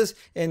sages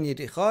in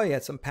Yericho. He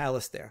had some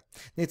palace there.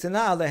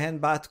 Nitana alehen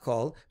bat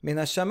kol min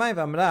hashamayim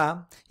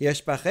v'amra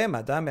yesh bachem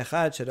adam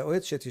echad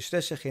she'ra'uit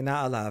she'tishrei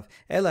shechina alav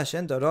ela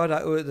shen doro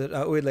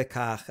ra'ui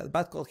lekach. The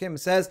bat kol came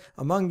and says,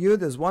 among you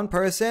there's one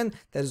person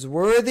that is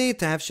worthy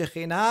to have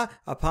shechina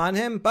upon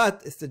him,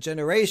 but it's the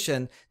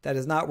generation that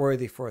is not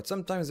worthy for it.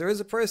 Sometimes there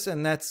is a person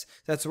that's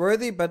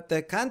worthy, but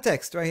the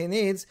context, right? He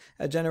needs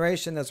a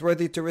generation that's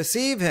worthy to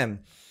receive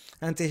him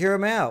and to hear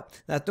him out.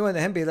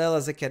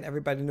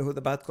 Everybody knew who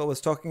the bat kol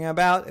was talking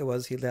about. It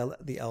was Hillel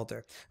the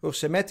elder.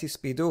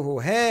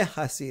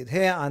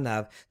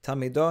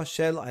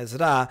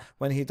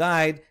 When he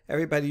died,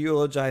 everybody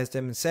eulogized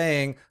him,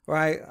 saying,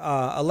 right,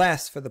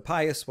 alas for the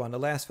pious one,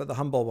 alas for the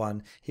humble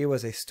one. He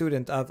was a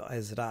student of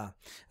Ezra.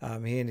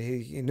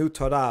 He knew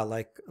Torah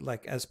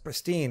like as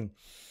pristine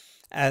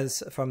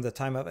as from the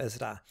time of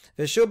Ezra.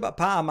 ושוב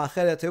פעם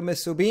אחרת היו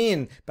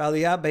מסובין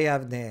בעלייה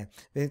ביבנה.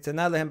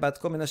 וניתנה להם בת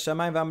קול מן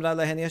השמיים ואמרה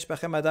להן, יש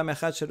בכם אדם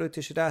אחד שלא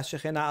תשרה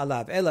השכינה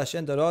עליו, אלא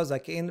שאין דורו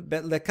זכאין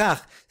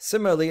לכך.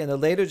 Similarly, in the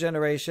later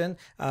generation,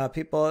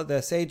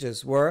 the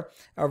sages were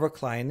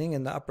reclining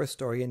in the upper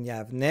story in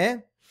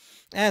Yavne.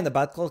 And the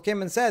bat kol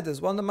came and said,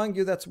 there's one among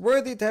you that's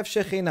worthy to have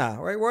Shekhinah,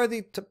 right?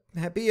 Worthy to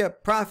be a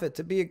prophet,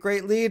 to be a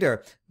great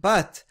leader.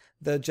 But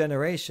the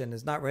generation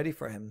is not ready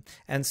for him.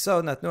 And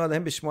so, natnu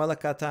alehem b'shmuel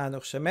hakatan,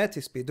 uchshemet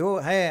ispidu,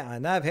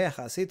 anav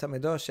chasi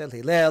tamido shel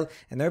Hillel,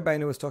 and everybody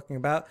knew was talking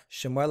about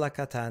Shmuel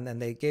hakatan,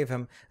 and they gave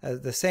him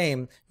the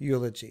same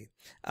eulogy.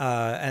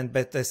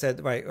 But they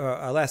said, right,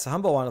 alas, a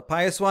humble one, a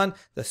pious one,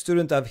 the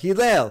student of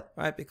Hillel,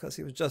 right, because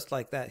he was just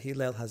like that,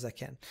 Hillel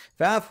Hazaken.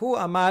 V'af hu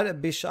amar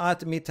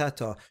bishat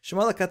mitato.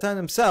 Shmuel hakatan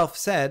himself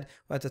said,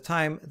 at the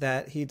time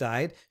that he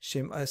died,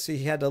 so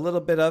he had a little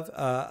bit of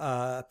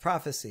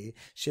prophecy.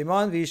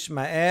 Shimon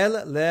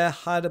v'Ishmael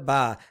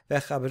leharba,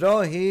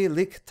 v'chabro hi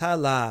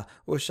liktala,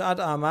 ushad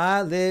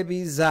ama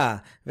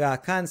lebiza,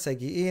 v'akan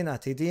sagi'in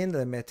atidin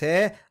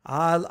lemete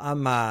al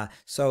ama.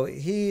 So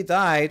he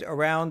died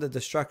around the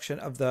destruction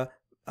of the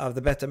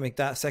Bet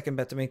HaMikdash, second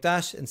Bet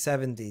HaMikdash in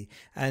 70,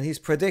 and he's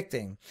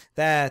predicting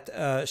that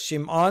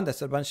Shimon,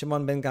 that's Rabban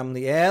Shimon ben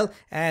Gamliel,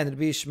 and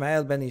Rabbi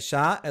Ishmael ben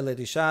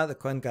Elisha, the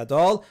Kohen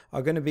Gadol,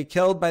 are going to be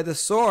killed by the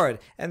sword,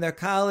 and their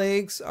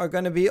colleagues are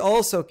going to be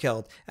also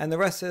killed, and the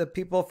rest of the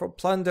people for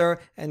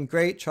plunder and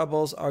great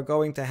troubles are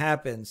going to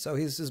happen. So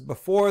he says,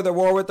 before the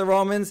war with the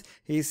Romans,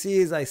 he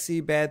sees, I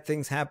see bad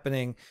things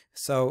happening,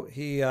 so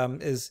he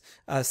is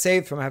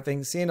saved from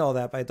having seen all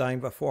that by dying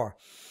before.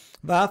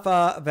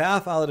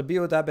 ואף על רבי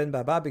יהודה בן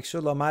בבא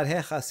ביקשו לומר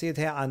החסיד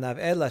הענב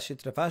אלא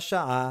שטרפה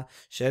שעה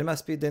שאין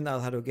מספידין על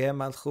הרוגי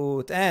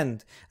מלכות.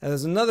 And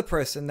there's another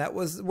person that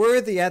was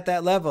worthy at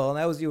that level, and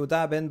that was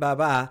Yehuda ben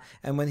Baba,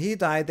 and when he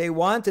died they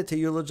wanted to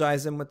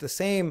eulogize him with the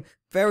same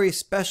very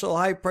special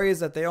high praise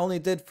that they only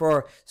did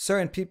for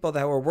certain people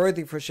that were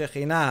worthy for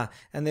Shekhinah,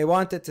 and they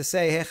wanted to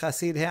say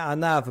Hechasid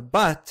He'anav,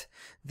 but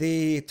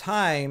the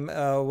time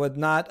would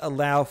not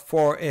allow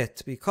for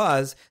it,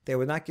 because they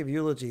would not give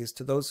eulogies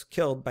to those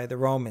killed by the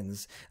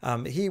Romans.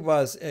 He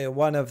was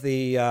one of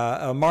the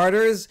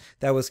martyrs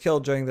that was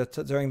killed during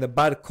the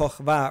Bar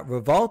Kokhba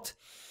revolt,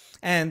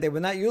 and they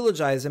would not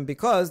eulogize him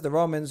because the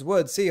Romans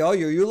would see, oh,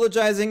 you're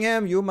eulogizing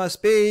him, you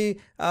must be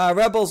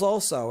rebels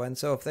also. And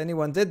so if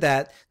anyone did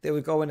that, they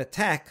would go and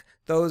attack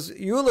those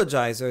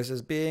eulogizers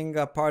as being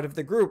a part of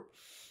the group.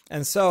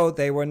 And so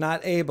they were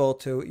not able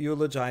to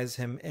eulogize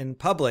him in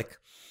public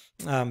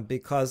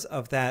because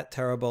of that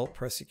terrible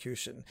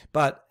persecution.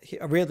 But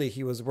really,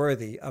 he was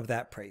worthy of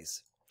that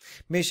praise.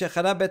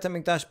 Mishachara Bet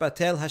HaMikdash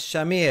Batel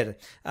Hashamir.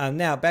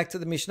 Now, back to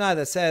the Mishnah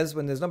that says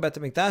when there's no Bet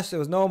HaMikdash, there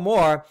was no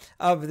more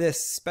of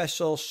this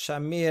special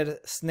Shamir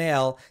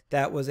snail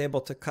that was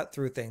able to cut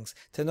through things.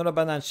 Tenora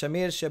Banan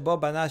Shamir Shebo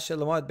Bana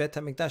Shelomot Bet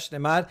HaMikdash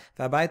Lemar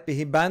V'abayit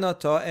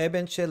Bihibanoto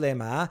Eben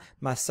Shelema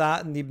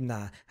Masa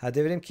Nibna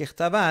Hadivrim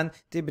Kichtavan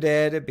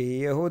Dibre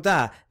Rabbi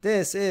Yehuda.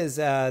 This is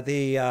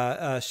the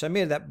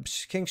Shamir that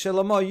King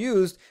Shlomo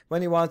used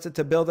when he wanted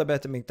to build a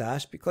Bet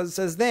HaMikdash, because it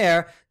says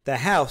there, the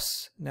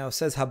house. Now it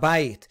says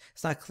Habayit.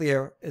 It's not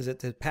clear, is it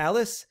the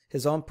palace,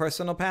 his own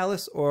personal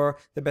palace, or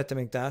the Bet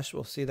HaMikdash?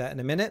 We'll see that in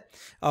a minute.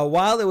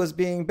 While it was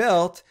being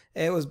built,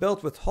 it was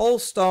built with whole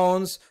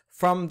stones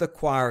from the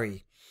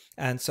quarry.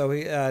 And so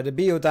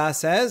Rabbi Yehuda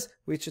says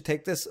we should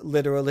take this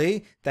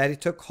literally, that he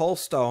took whole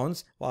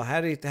stones. Well,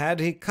 how did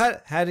he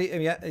cut?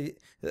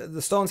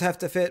 The stones have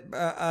to fit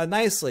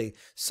nicely.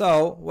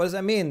 So what does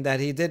that mean? That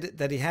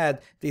he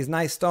had these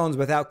nice stones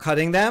without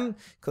cutting them?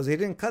 Because he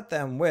didn't cut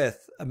them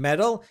with a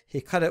metal,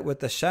 he cut it with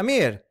the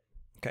shamir.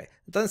 Okay,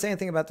 it doesn't say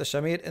anything about the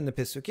shamir in the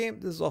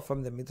Pesukim. This is all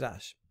from the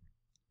Midrash.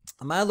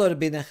 אמר לו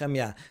רבי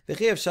נחמיה,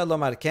 וכי אפשר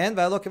לומר כן,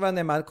 והלא כבר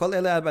נאמר, כל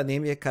אלה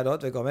הבנים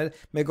יקרות וגומר,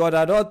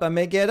 מגוררות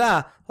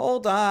במגירה.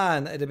 Hold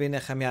on, Rabbi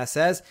Nehemiah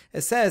says.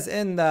 It says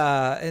in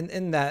the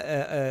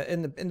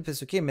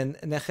Pesukim in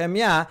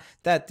Nehemiah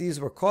that these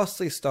were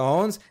costly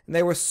stones and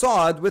they were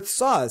sawed with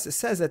saws. It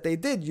says that they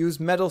did use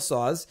metal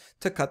saws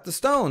to cut the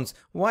stones.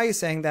 Why are you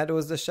saying that it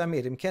was the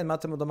shamir?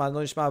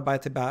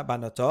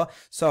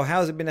 So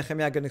how is Rabbi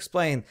Nehemiah going to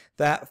explain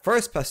that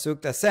first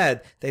pasuk that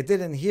said they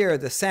didn't hear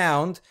the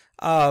sound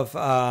of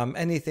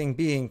anything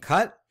being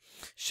cut?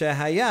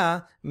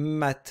 Shehaya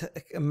matkin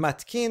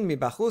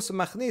mibachus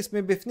machnis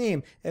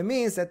mibifnim. It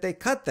means that they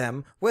cut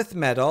them with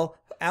metal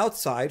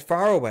outside,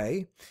 far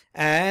away,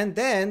 and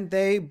then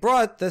they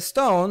brought the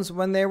stones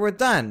when they were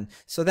done.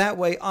 So that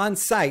way, on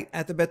site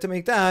at the Bet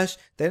HaMikdash,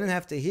 they didn't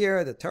have to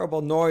hear the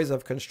terrible noise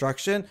of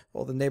construction.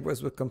 All the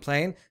neighbors would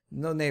complain.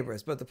 No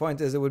neighbors, but the point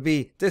is it would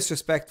be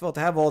disrespectful to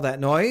have all that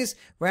noise.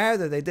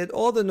 Rather, they did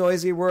all the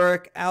noisy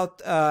work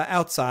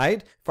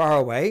outside, far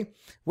away,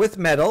 with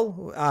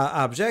metal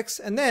objects,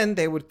 and then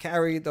they would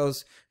carry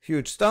those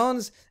huge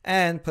stones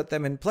and put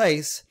them in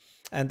place.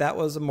 And that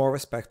was a more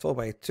respectful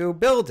way to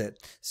build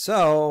it.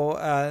 So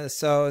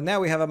now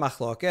we have a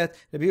machloket.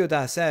 Rabbi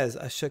Yehuda says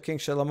King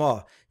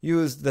Shlomo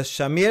used the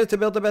shamir to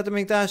build the Bet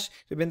HaMikdash.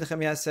 Rabbi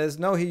Nehemiah says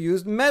no, he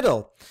used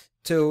metal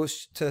to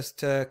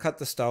cut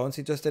the stones.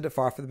 He just did it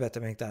far for the Bet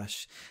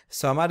HaMikdash.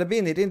 So Amar Rabbi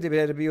Nidin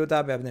divrei Rabbi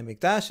Yehuda be'avnei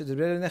mikdash,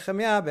 divrei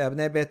Nehemiah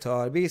be'avnei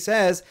betor. Rabbi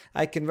says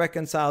I can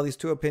reconcile these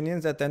two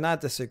opinions, that they're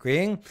not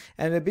disagreeing.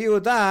 And Rabbi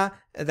Yehuda,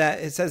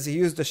 that it says he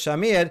used the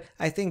shamir,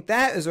 I think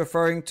that is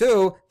referring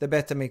to the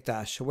Bet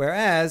HaMikdash.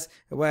 Whereas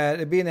where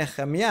Rabbi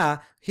Nehemiah,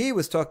 he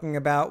was talking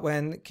about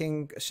when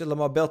King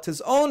Shlomo built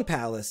his own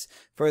palace.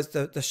 First,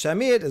 the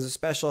shamir is a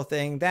special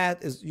thing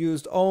that is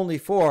used only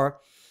for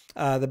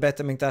the Bet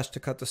HaMikdash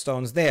to cut the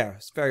stones there.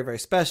 It's very, very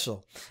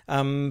special.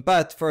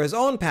 But for his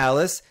own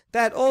palace,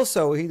 that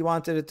also he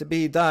wanted it to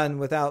be done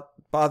without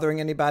bothering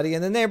anybody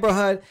in the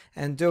neighborhood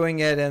and doing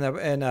it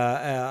in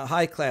a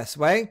high-class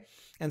way.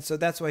 And so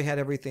that's why he had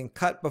everything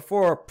cut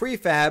before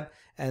prefab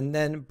and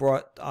then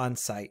brought on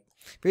site.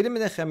 According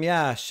to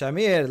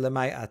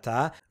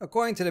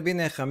Rabbi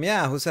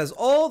Nehemiah, who says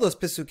all those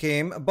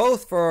Pesukim,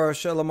 both for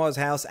Shlomo's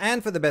house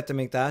and for the Bet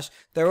HaMikdash,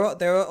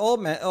 they're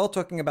all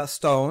talking about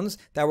stones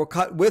that were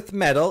cut with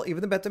metal. Even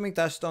the Bet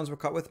HaMikdash stones were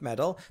cut with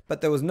metal, but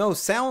there was no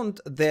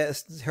sound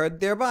heard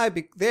thereby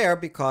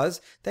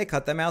because they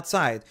cut them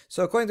outside.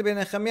 So according to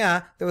Rabbi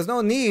Nehemiah, there was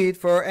no need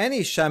for any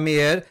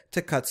shamir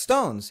to cut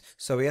stones.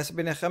 So he asked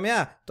Rabbi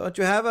Nehemiah, don't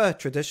you have a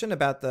tradition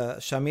about the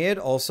shamir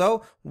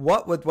also?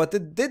 What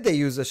did they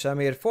use the shamir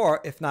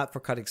for, if not for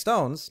cutting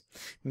stones?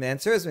 And the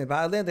answer is,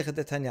 rather, they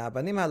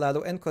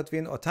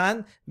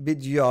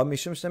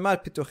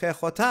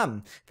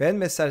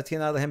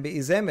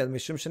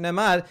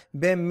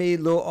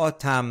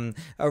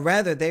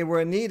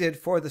were needed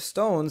for the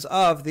stones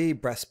of the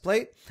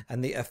breastplate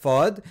and the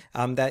ephod,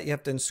 that you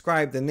have to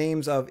inscribe the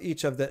names of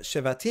each of the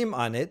shevatim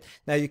on it.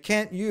 Now, you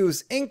can't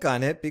use ink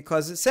on it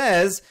because it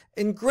says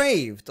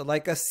engraved,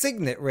 like a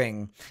signet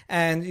ring,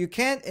 and you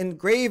can't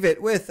engrave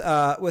it with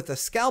a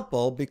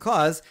scalpel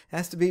because it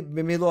has to be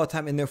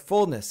b'milotam in their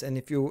fullness. And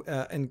if you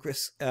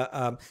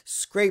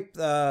scrape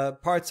the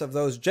parts of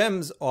those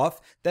gems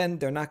off, then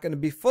they're not going to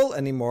be full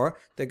anymore.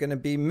 They're going to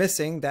be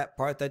missing that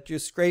part that you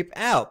scrape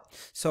out.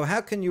 So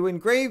how can you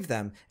engrave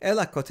them?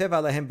 Ela kotev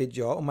alehem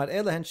bidyo umar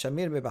elahen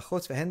shamir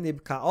mebachutz vehen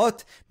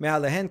nibkaot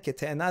me'alehen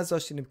kete'ena zo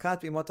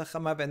shenibkat b'imot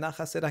hachama ve'ena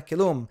chasera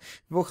kelum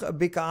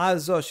b'ka'a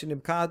zo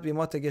shenibkat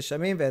b'imot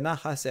geshamim ve'ena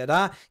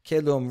chasera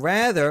kelum.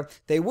 Rather,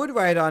 they would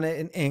write on it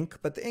in ink,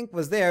 but the ink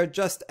was there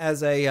just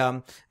as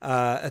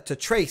to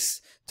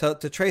trace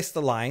to trace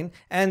the line,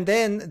 and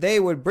then they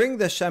would bring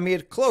the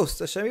shamir close.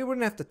 The shamir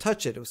wouldn't have to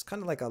touch it. It was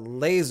kind of like a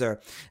laser,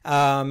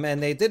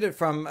 and they did it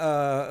from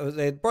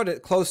they brought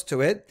it close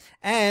to it,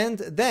 and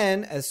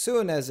then as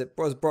soon as it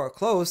was brought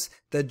close,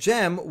 the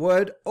gem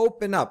would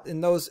open up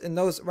in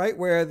those right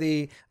where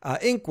the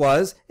ink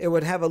was. It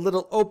would have a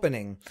little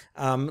opening,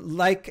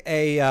 like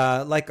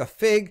a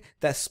fig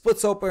that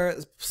splits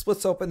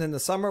open in the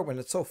summer when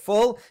it's so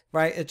full,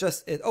 right?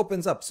 It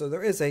opens up. So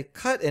there is a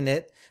cut in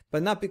it,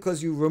 but not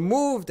because you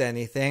removed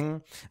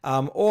anything,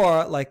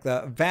 or like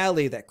the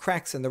valley that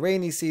cracks in the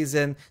rainy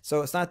season.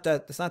 So it's not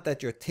that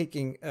you're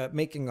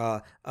making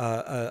a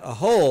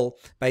hole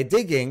by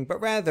digging,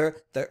 but rather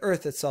the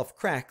earth itself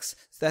cracks.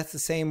 So that's the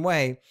same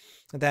way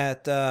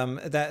that's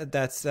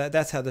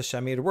how the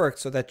shamir works,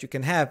 so that you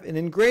can have an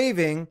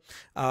engraving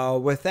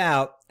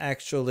without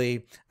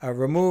actually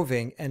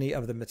removing any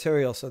of the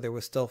material, so they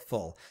were still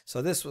full. So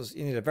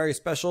you need a very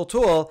special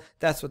tool.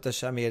 That's what the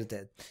shamir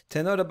did.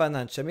 Tenor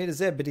banan shamir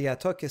ze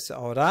b'riyato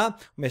keseora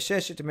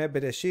mesheshet me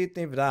bereshit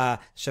nivra.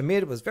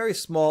 Shamir was very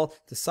small,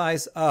 the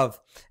size of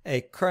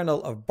a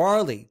kernel of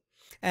barley.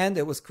 And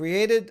it was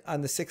created on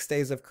the 6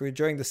 days of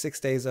during the 6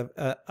 days of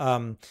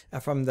during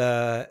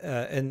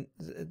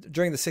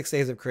the 6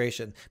 days of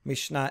creation.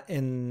 Mishnah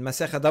in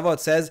Masechet Avot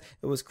says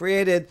it was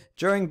created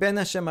during Ben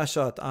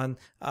Hashemashot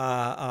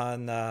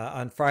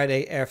on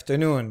Friday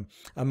afternoon,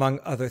 among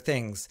other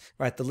things.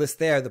 Right,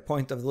 the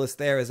point of the list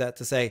there is that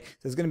to say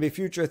there's going to be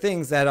future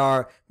things that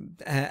are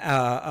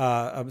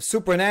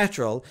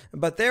supernatural,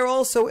 but they're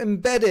also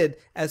embedded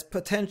as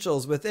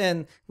potentials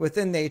within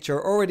nature,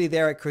 already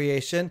there at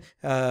creation.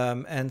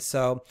 And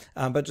so,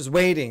 but just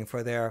waiting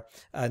for their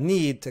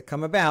need to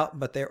come about,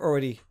 but they're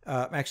already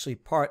actually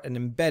part and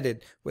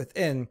embedded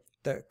within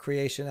the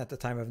creation at the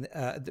time of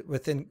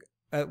within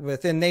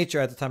nature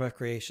at the time of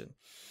creation.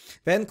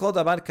 But and the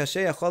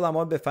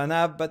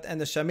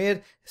shamir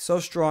is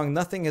so strong,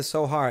 nothing is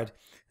so hard.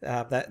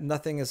 That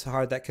nothing is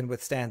hard that can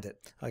withstand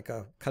it, like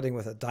cutting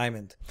with a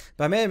diamond.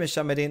 Now here's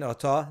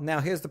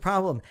the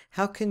problem: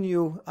 how can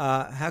you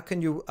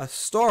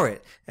store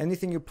it?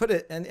 Anything you put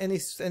it in,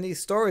 any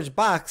storage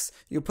box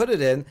you put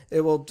it in,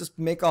 it will just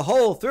make a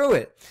hole through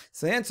it.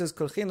 So the answer is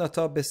kolchin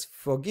oto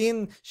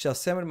besfogin shel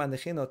semer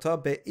manichin oto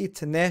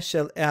beitne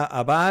shel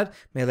abad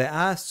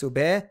melea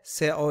sube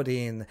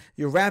seorin.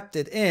 You wrapped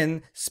it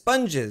in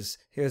sponges.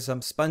 Here's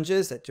some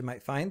sponges that you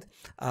might find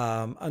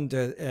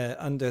under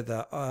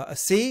the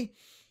sea,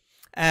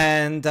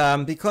 and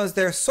because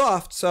they're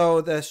soft,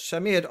 so the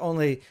shamir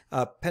only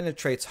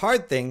penetrates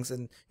hard things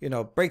and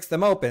breaks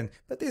them open.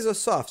 But these are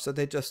soft, so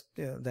they just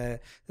they're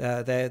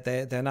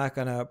not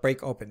gonna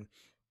break open.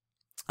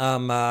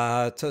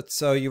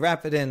 So you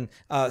wrap it in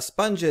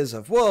sponges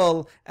of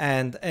wool,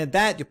 and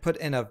that you put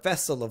in a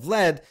vessel of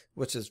lead,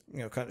 which is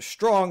kind of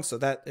strong, so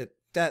that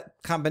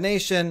that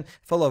combination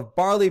full of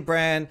barley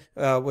bran,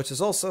 which is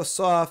also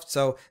soft.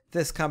 So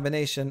this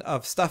combination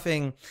of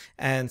stuffing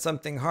and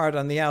something hard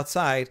on the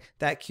outside,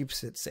 that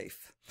keeps it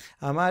safe.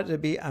 Amar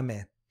Rabbi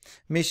Ameh.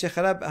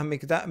 Mishecharab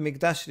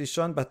hamikdash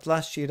rishon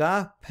batla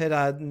shira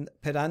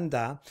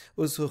peranda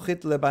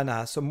uzchuchit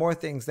lebana. So more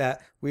things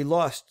that we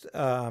lost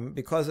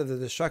because of the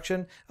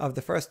destruction of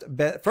the first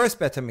Bet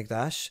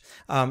HaMikdash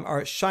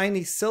are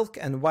shiny silk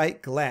and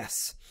white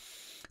glass.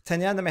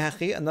 Tanya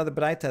Mehachi, another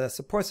braita that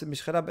supports the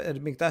Mishcharab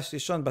Mikdash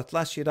Rishon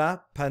Batla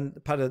Shira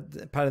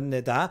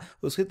Parneda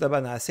Uschit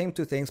Labana. Same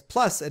two things,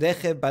 plus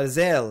Rechev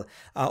Barzel,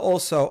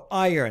 also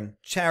iron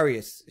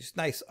chariots,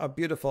 nice,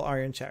 beautiful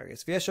iron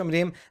chariots.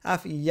 V'yeshomrim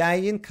af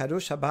yayin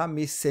karush haba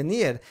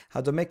misenir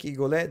hadomek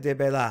igole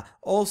debela.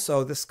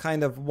 Also, this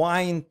kind of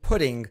wine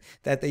pudding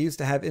that they used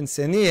to have in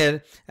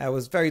Senir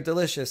was very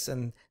delicious,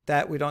 and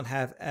that we don't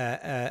have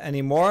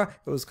anymore.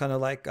 It was kind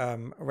of like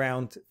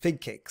round fig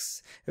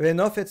cakes.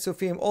 Venofet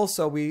sufim,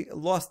 also we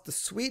lost the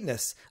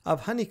sweetness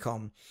of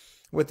honeycomb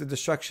with the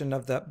destruction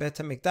of the Bet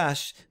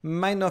HaMikdash.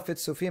 May nofet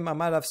sufim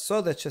amarav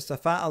sodet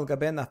shesafa al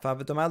gaben nafa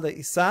v'domar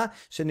le'isa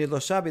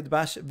shenilosha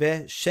bidbash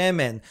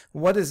ve'shemen.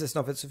 What is this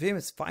nofet sufim?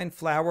 It's fine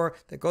flour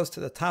that goes to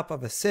the top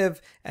of a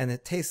sieve, and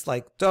it tastes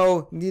like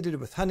dough kneaded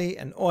with honey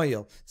and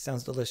oil.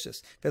 Sounds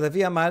delicious.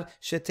 Ve'levi amar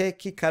shete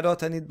kikarot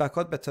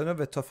hanidbakot betanu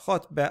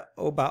v'tofchot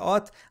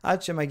be'obaot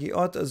ad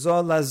shemagiot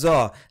zo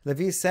lazo.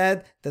 Levi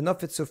said the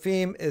nofet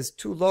sufim is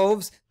 2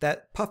 loaves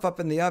that puff up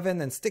in the oven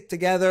and stick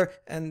together,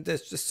 and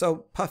it's just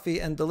so puffy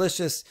and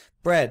delicious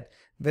bread.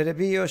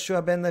 Rabbi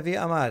Yoshua ben Levi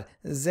Amar,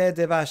 Ze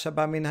devash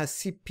haba min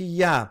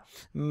hasipiya,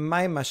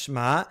 my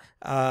mashma.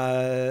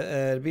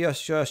 Rabbi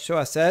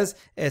Yoshua says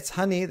it's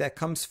honey that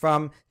comes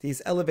from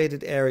these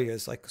elevated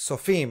areas, like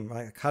Sofim,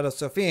 like Hado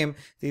Sofim,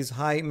 these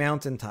high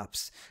mountain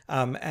tops.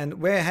 And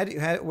where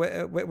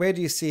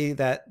do you see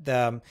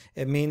that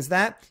it means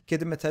that? He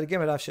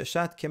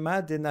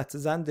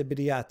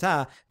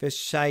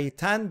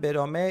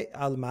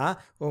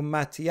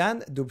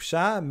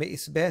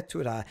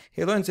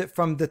learns it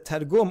from the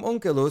Targum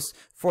Unkelus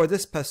for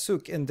this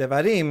pasuk in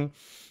Devarim,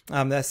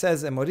 that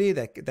says Emori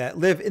that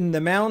live in the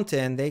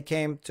mountain, they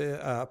came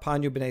to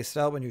upon you, Bnei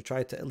Israel, when you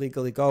tried to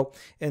illegally go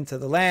into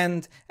the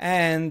land,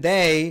 and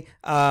they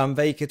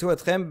vayiketu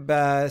etchem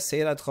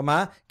b'seirat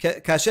choma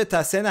kashet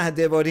tasena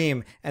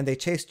hadevorim, and they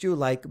chased you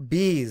like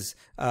bees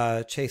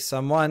chase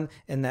someone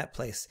in that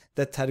place.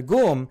 The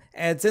Targum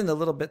adds in a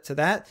little bit to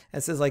that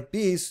and says like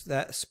bees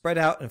that spread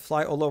out and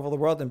fly all over the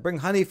world and bring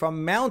honey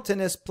from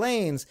mountainous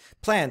plants.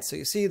 So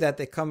you see that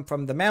they come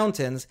from the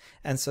mountains,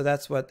 and so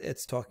that's what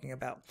it's talking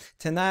about.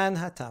 Tanan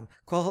hatam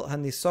kol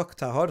hanisok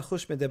tahor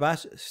chush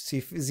medebash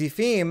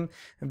zifim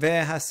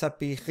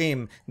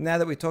vehasapichim. Now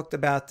that we talked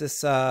about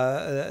this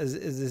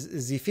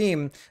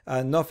zifim,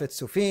 nofet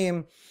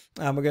sufim,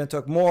 we're going to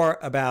talk more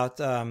about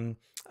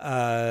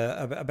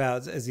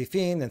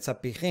zifin and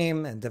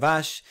sapichim and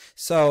devash.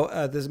 So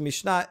there's a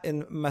Mishnah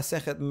in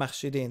Masechet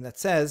Machshirin that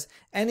says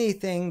any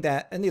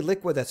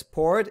liquid that's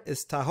poured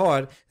is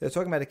tahor. They're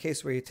talking about a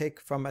case where you take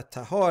from a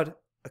tahor,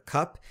 a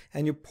cup,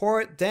 and you pour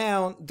it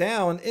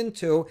down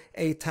into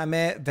a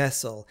tameh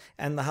vessel.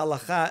 And the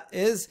halacha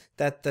is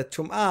that the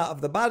tum'ah of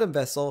the bottom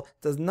vessel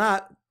does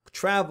not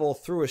travel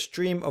through a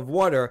stream of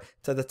water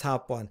to the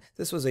top one.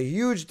 This was a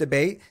huge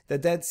debate. The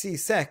Dead Sea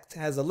sect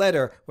has a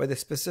letter where they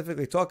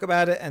specifically talk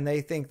about it, and they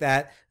think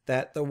that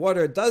the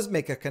water does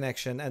make a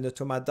connection and the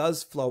tumah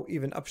does flow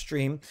even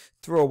upstream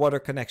through a water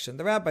connection.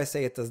 The rabbis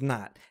say it does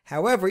not.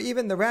 However,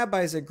 even the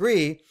rabbis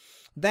agree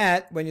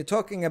that when you're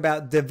talking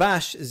about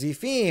devash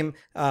zifim,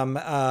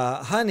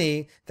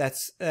 honey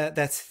that's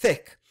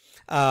thick,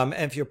 and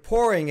if you're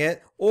pouring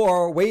it,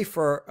 or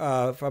wafer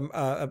from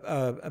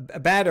a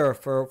batter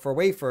for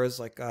wafers,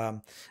 like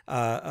a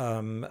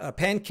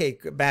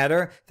pancake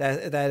batter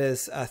that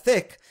is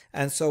thick,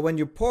 and so when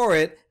you pour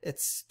it,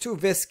 it's too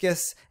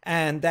viscous,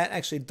 and that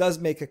actually does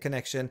make a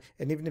connection.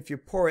 And even if you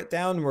pour it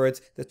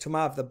downwards, the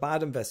tumah of the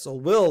bottom vessel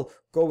will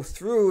go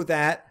through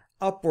that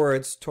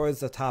upwards towards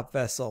the top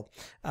vessel.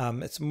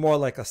 It's more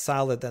like a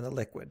solid than a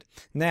liquid.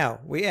 Now,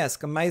 we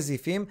ask, why is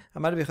it called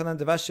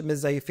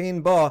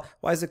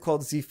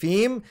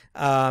zifim?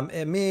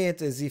 It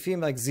means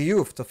zifim like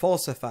ziyuf, to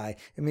falsify.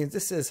 It means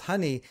this is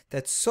honey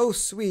that's so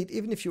sweet,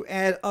 even if you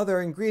add other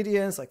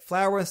ingredients like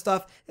flour and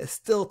stuff, it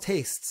still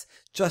tastes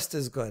just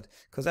as good,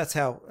 because that's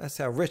how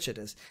rich it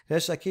is.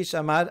 Resh Lakish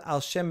amad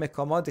al shem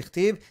mekomod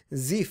dichtiv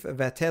zif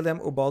vatelem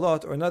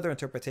ubolot, or another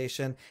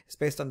interpretation is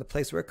based on the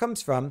place where it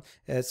comes from.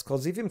 It's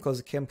called zifim because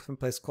it came from a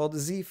place called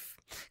zif.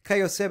 And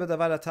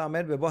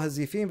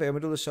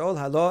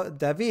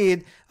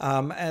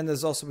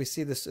there's also, we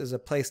see this as a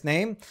place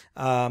name.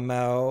 When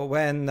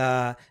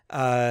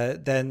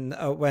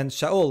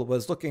Shaul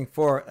was looking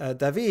for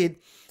David,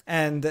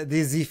 and the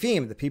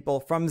Zifim, the people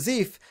from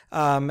Zif,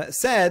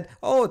 said,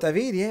 "Oh,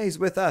 David, yeah, he's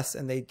with us,"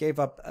 and they gave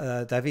up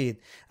David.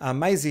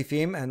 My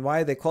Zifim, and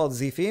why they called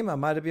Zifim?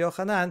 Amar Rabbi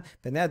Yochanan,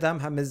 Bnei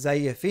Adam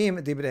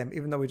hamizayefim dibrem.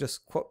 Even though we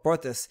just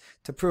brought this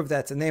to prove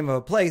that's the name of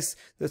a place,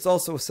 that's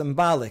also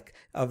symbolic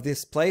of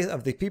this place,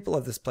 of the people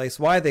of this place.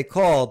 Why they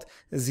called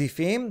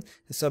Zifim?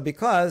 So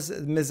because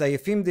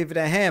mizayefim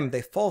divrehem,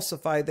 they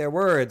falsify their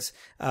words.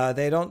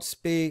 They don't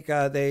speak.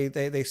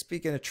 They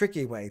speak in a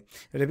tricky way.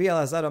 Rabbi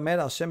Elazar Omer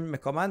al Shem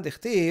Mekoman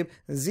dichtiv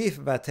zif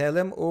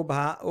vatelem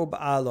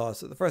ub'alo.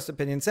 So the first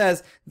opinion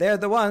says they're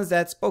the ones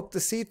that spoke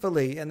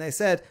deceitfully, and they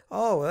said,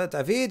 "Oh,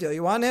 David,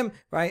 you want him,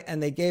 right?"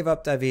 And they gave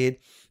up David,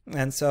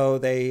 and so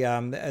they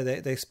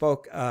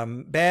spoke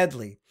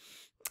badly.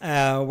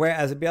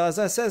 Whereas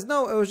Bielazar says,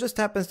 no, it just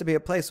happens to be a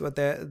place where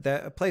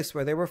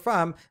they were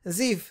from,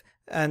 Zif,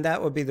 and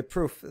that would be the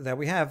proof that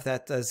we have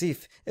that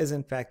Zif is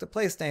in fact a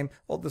place name.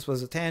 All this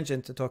was a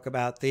tangent to talk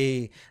about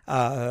the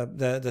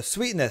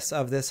sweetness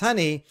of this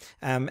honey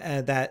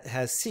that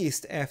has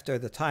ceased after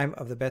the time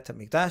of the Bet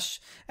HaMikdash,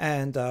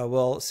 and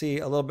we'll see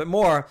a little bit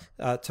more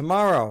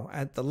tomorrow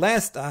at the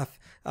last daf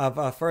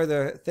of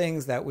further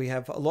things that we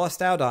have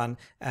lost out on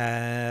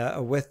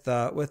with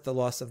the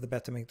loss of the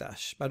Bet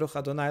HaMikdash. Baruch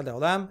Adonai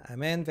Leolam,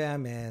 Amen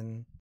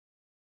ve'Amen.